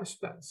healthy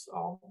lifespans.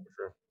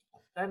 Sure.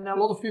 And a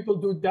lot of people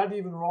do that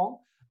even wrong.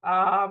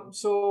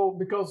 So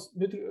because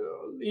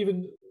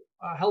even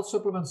health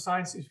supplement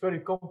science is very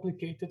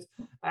complicated,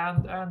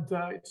 and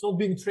it's not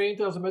being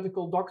trained as a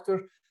medical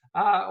doctor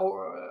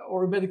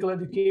or medical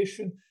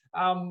education.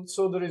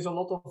 So there is a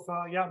lot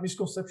of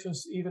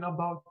misconceptions even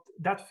about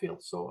that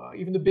field. So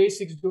even the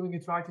basics, doing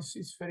it right,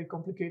 is very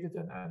complicated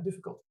and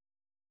difficult.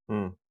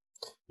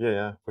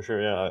 Yeah, for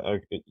sure. Yeah,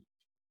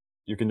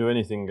 you can do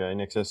anything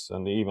in excess,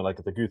 and even like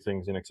the good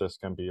things in excess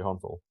can be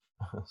harmful,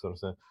 so to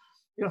say.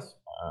 Yes.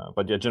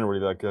 But yeah, generally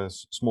like a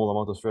small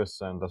amount of stress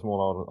and a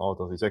small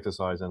out of this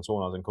exercise and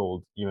saunas and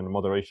cold, even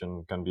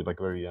moderation can be like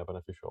very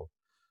beneficial.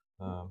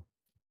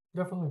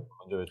 Definitely.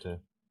 Longevity.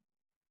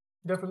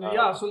 Definitely,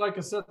 yeah. So, like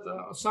I said,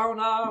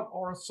 sauna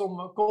or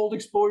some cold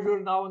exposure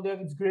now and then,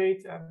 it's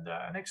great, and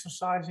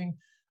exercising.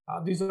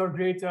 These are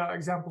great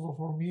examples of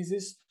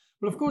hormesis.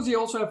 But of course, you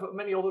also have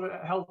many other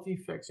health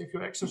effects. If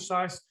you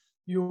exercise,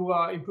 you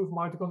improve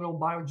mitochondrial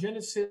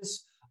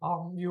biogenesis.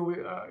 You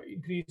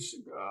increase,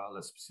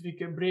 let's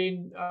specific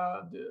brain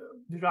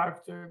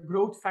derived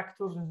growth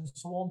factors and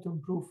so on to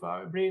improve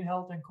brain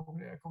health and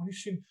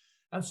cognition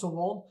and so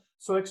on.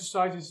 So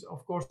exercise is,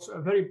 of course,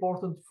 very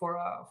important for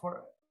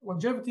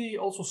longevity.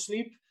 Also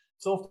sleep,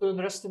 it's often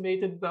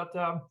underestimated, but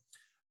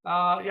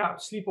yeah,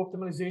 sleep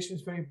optimization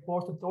is very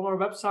important. On our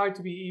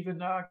website, we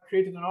even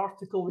created an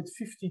article with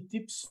 50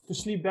 tips to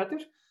sleep better,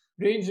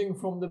 ranging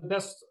from the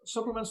best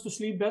supplements to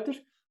sleep better,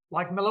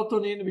 like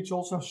melatonin, which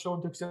also has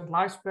shown to extend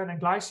lifespan,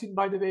 and glycine,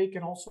 by the way,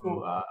 can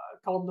also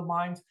calm the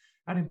mind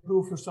and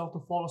improve yourself to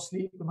fall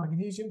asleep, the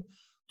magnesium,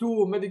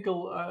 to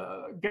medical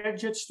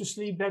gadgets to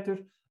sleep better,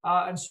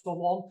 and so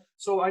on.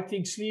 So I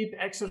think sleep,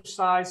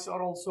 exercise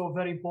are also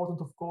very important,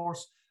 of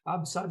course,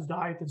 besides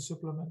diet and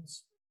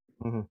supplements.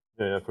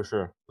 Yeah, for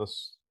sure.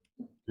 That's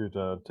good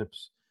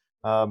tips.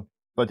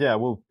 But yeah,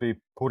 we'll be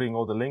putting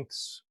all the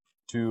links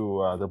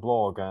to the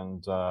blog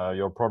and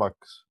your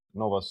products,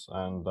 Novas,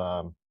 and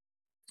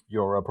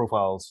your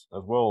profiles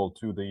as well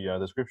to the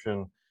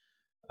description.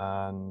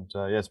 And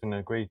yeah, it's been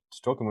a great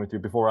talking with you.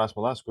 Before I ask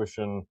my last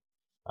question,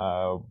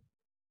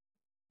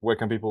 where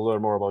can people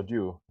learn more about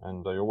you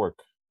and your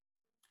work?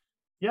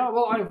 Yeah,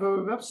 well, I have a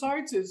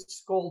website.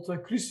 It's called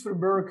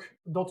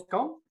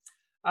chrisverberg.com.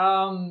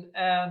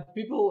 And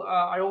people,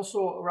 I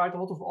also write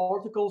a lot of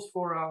articles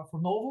for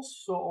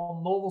Novos. So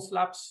on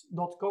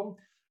novoslabs.com,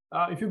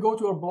 if you go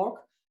to our blog,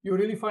 you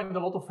really find a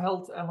lot of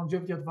health and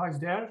longevity advice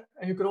there.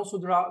 And you can also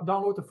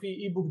download a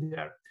free ebook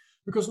there.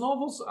 Because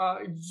Novos,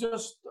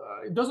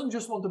 it doesn't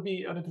just want to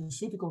be a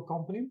nutraceutical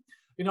company.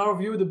 In our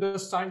view, the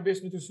best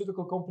science-based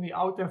nutraceutical company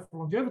out there for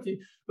longevity.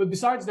 But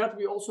besides that,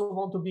 we also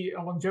want to be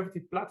a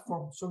longevity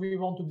platform. So we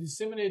want to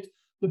disseminate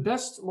the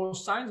best,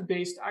 most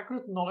science-based,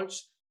 accurate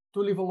knowledge to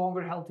live a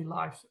longer, healthy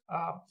life.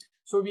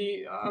 So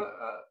we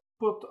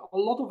put a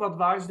lot of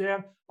advice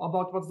there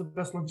about what's the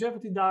best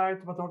longevity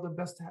diet, what are the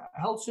best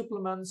health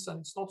supplements,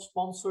 and it's not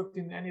sponsored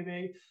in any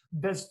way,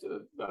 best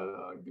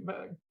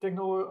tech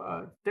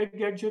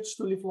gadgets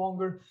to live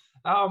longer,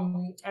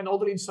 and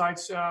other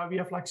insights. We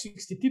have like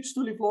 60 tips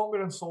to live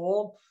longer and so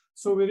on.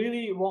 So we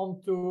really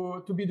want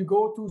to be the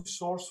go-to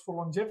source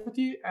for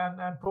longevity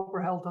and proper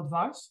health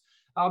advice.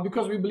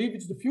 Because we believe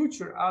it's the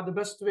future. The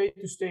best way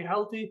to stay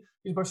healthy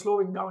is by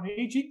slowing down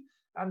aging,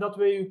 and that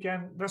way you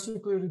can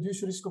drastically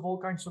reduce the risk of all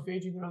kinds of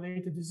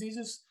aging-related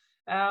diseases.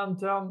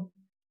 And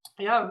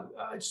yeah,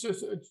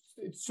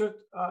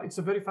 it's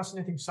a very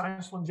fascinating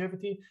science,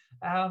 longevity,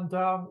 and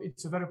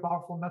it's a very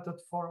powerful method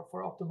for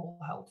optimal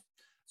health.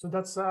 So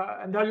that's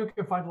and there you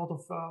can find a lot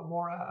of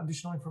more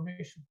additional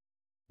information.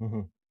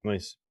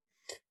 Nice.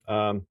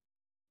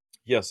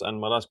 Yes, and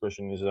my last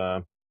question is,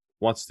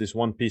 what's this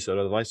one piece of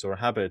advice or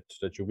habit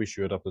that you wish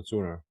you adopted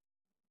sooner?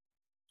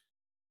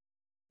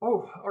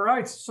 Oh, all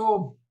right.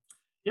 So,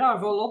 yeah, I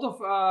have a lot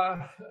of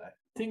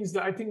things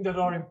that I think that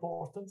are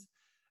important.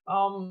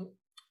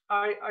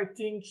 I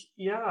think,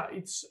 yeah,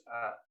 it's.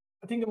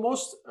 I think the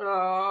most.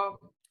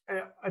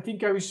 I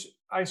think I wish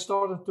I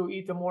started to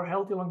eat a more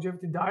healthy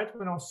longevity diet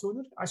when I was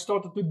sooner. I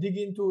started to dig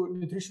into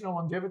nutritional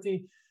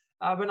longevity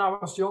when I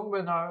was young,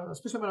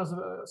 especially when I was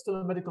still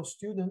a medical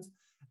student.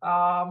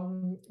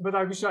 But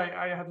I wish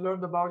I had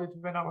learned about it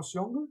when I was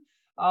younger.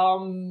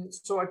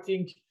 So I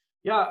think,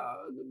 yeah,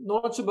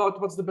 knowledge about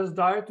what's the best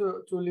diet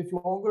to live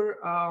longer,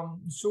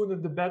 sooner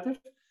the better.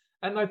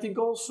 And I think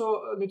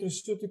also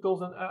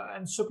nutraceuticals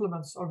and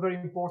supplements are very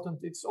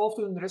important. It's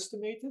often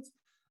underestimated,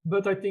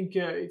 but I think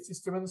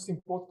it's tremendously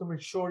important to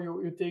make sure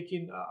you take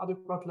in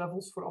adequate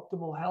levels for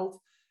optimal health.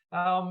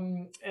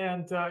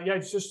 Yeah,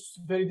 it's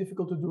just very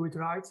difficult to do it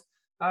right.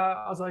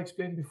 As I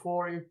explained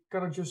before, you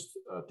cannot just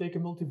take a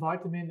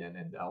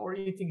multivitamin or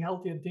eating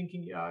healthy and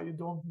thinking you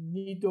don't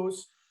need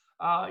those.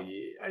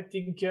 I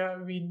think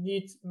we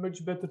need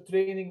much better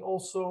training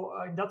also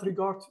in that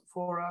regard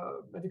for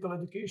medical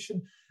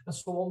education and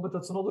so on, but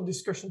that's another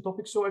discussion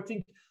topic. So I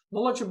think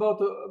knowledge about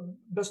the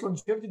best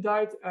longevity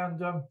diet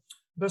and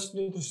best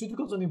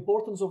nutraceuticals and the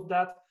importance of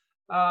that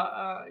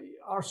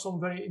are some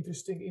very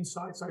interesting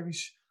insights I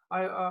wish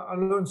I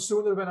learned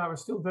sooner when I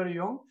was still very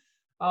young.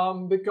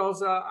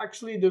 Because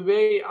actually the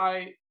way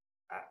I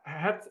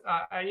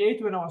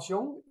ate when I was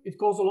young, it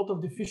caused a lot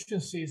of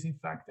deficiencies, in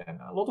fact, and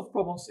a lot of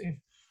problems.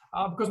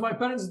 Because my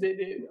parents,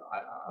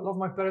 I love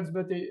my parents,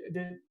 but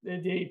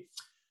they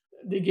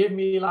gave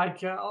me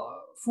like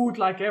food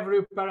like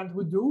every parent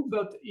would do.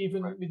 But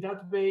even with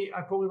that way,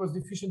 I probably was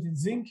deficient in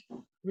zinc,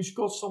 which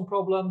caused some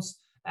problems,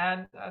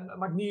 and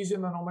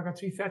magnesium and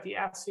omega-3 fatty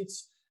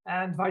acids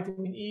and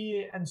vitamin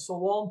E and so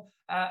on,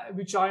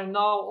 which I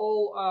now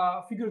all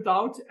figured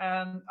out,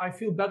 and I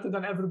feel better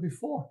than ever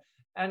before.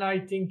 And I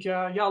think,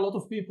 yeah, a lot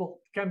of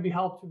people can be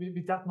helped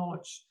with that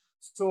knowledge.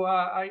 So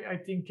I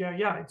think,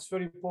 yeah, it's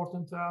very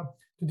important to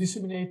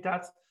disseminate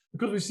that,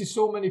 because we see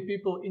so many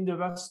people in the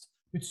West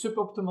with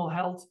suboptimal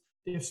health,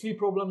 they have sleep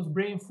problems,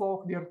 brain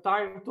fog, they are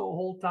tired the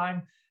whole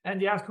time,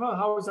 and they ask, well,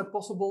 how is that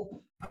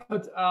possible?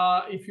 But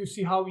if you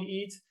see how we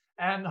eat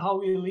and how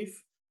we live,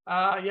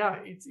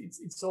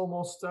 it's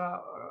almost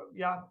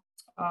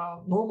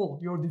normal.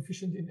 You're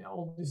deficient in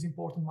all these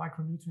important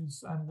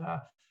micronutrients,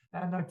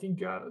 and I think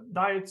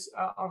diets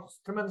are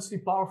tremendously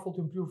powerful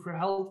to improve your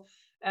health.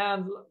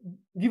 And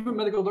given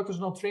medical doctors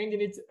not trained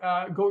in it,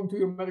 going to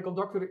your medical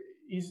doctor,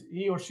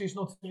 he or she is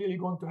not really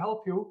going to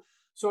help you.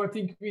 So I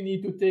think we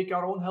need to take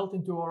our own health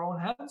into our own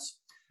hands.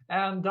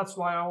 And that's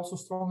why I also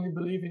strongly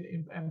believe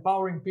in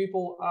empowering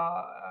people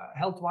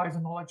health-wise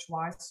and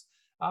knowledge-wise.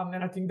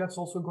 And I think that's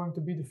also going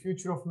to be the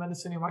future of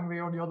medicine in one way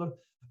or the other,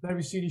 where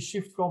we see the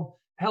shift from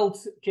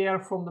health care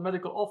from the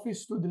medical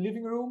office to the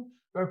living room,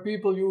 where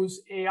people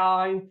use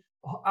AI,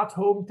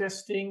 at-home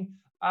testing,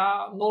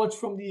 knowledge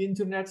from the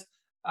internet,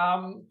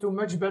 to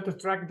much better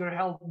track their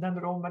health than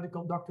their own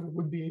medical doctor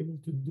would be able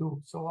to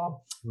do.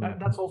 So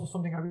that's also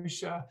something I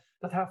wish that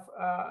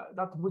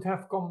would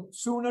have come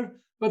sooner,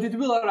 but it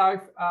will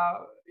arrive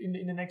in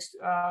the next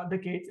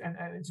decade,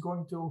 and it's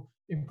going to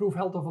improve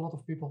health of a lot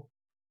of people.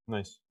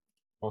 Nice,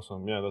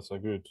 awesome. Yeah, that's a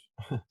good,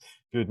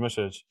 good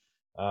message.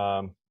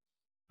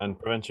 And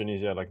prevention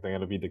is going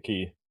to be the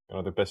key,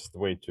 the best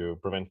way to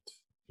prevent,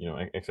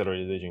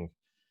 accelerated aging.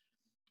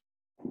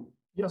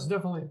 Yes,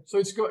 definitely. So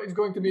it's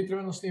going to be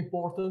tremendously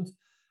important,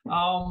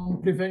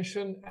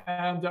 prevention,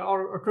 and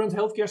our current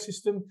healthcare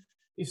system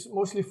is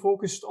mostly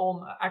focused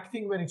on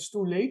acting when it's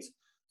too late.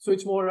 So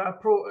it's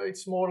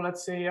more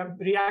let's say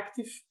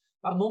reactive,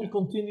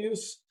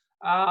 non-continuous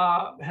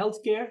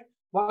healthcare,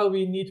 while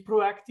we need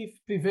proactive,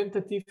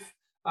 preventative,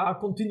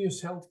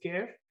 continuous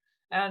healthcare.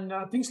 And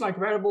things like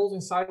wearables,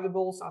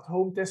 insidables,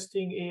 at-home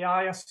testing,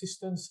 AI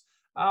assistance,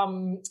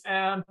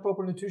 and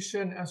proper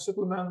nutrition and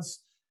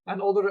supplements, and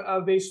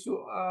other ways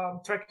to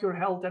track your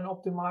health and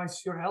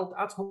optimize your health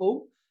at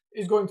home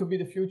is going to be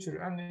the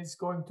future, and it's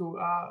going to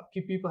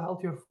keep people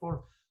healthier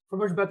for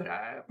much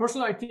better.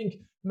 Personally, I think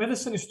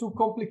medicine is too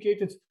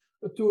complicated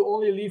to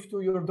only leave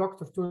to your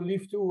doctor, to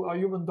leave to a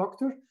human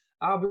doctor,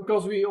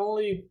 because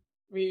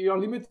we are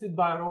limited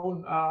by our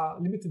own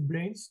limited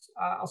brains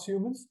as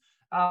humans.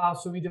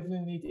 So we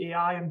definitely need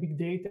AI and big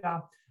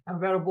data and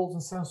wearables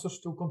and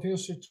sensors to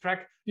continuously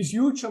track these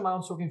huge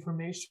amounts of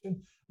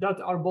information that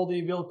our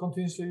body will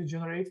continuously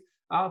generate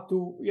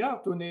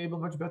to enable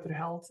much better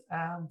health.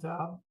 And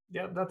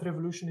that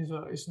revolution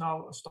is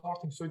now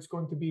starting. So it's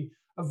going to be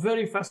a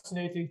very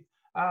fascinating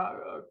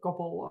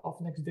couple of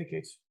next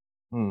decades.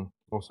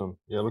 Awesome.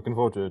 Yeah, looking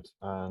forward to it.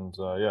 And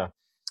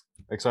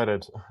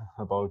excited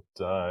about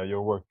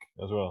your work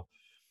as well.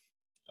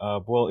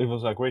 Well, it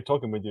was great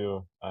talking with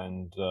you,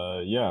 and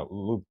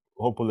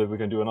hopefully we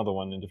can do another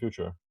one in the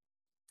future.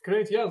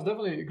 Great, yes,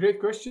 definitely. Great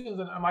questions,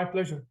 and my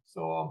pleasure.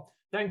 So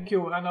thank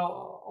you. And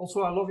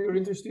also, I love your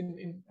interest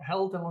in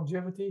health and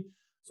longevity.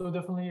 So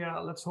definitely,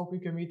 let's hope we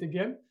can meet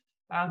again.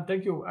 And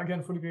thank you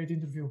again for the great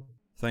interview.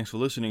 Thanks for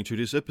listening to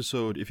this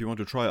episode. If you want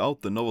to try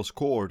out the Novos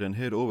Core, then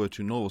head over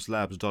to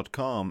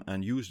novoslabs.com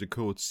and use the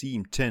code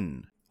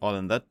SEAM10. Other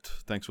than that,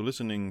 thanks for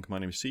listening. My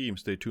name is Seam.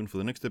 Stay tuned for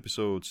the next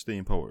episode. Stay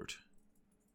empowered.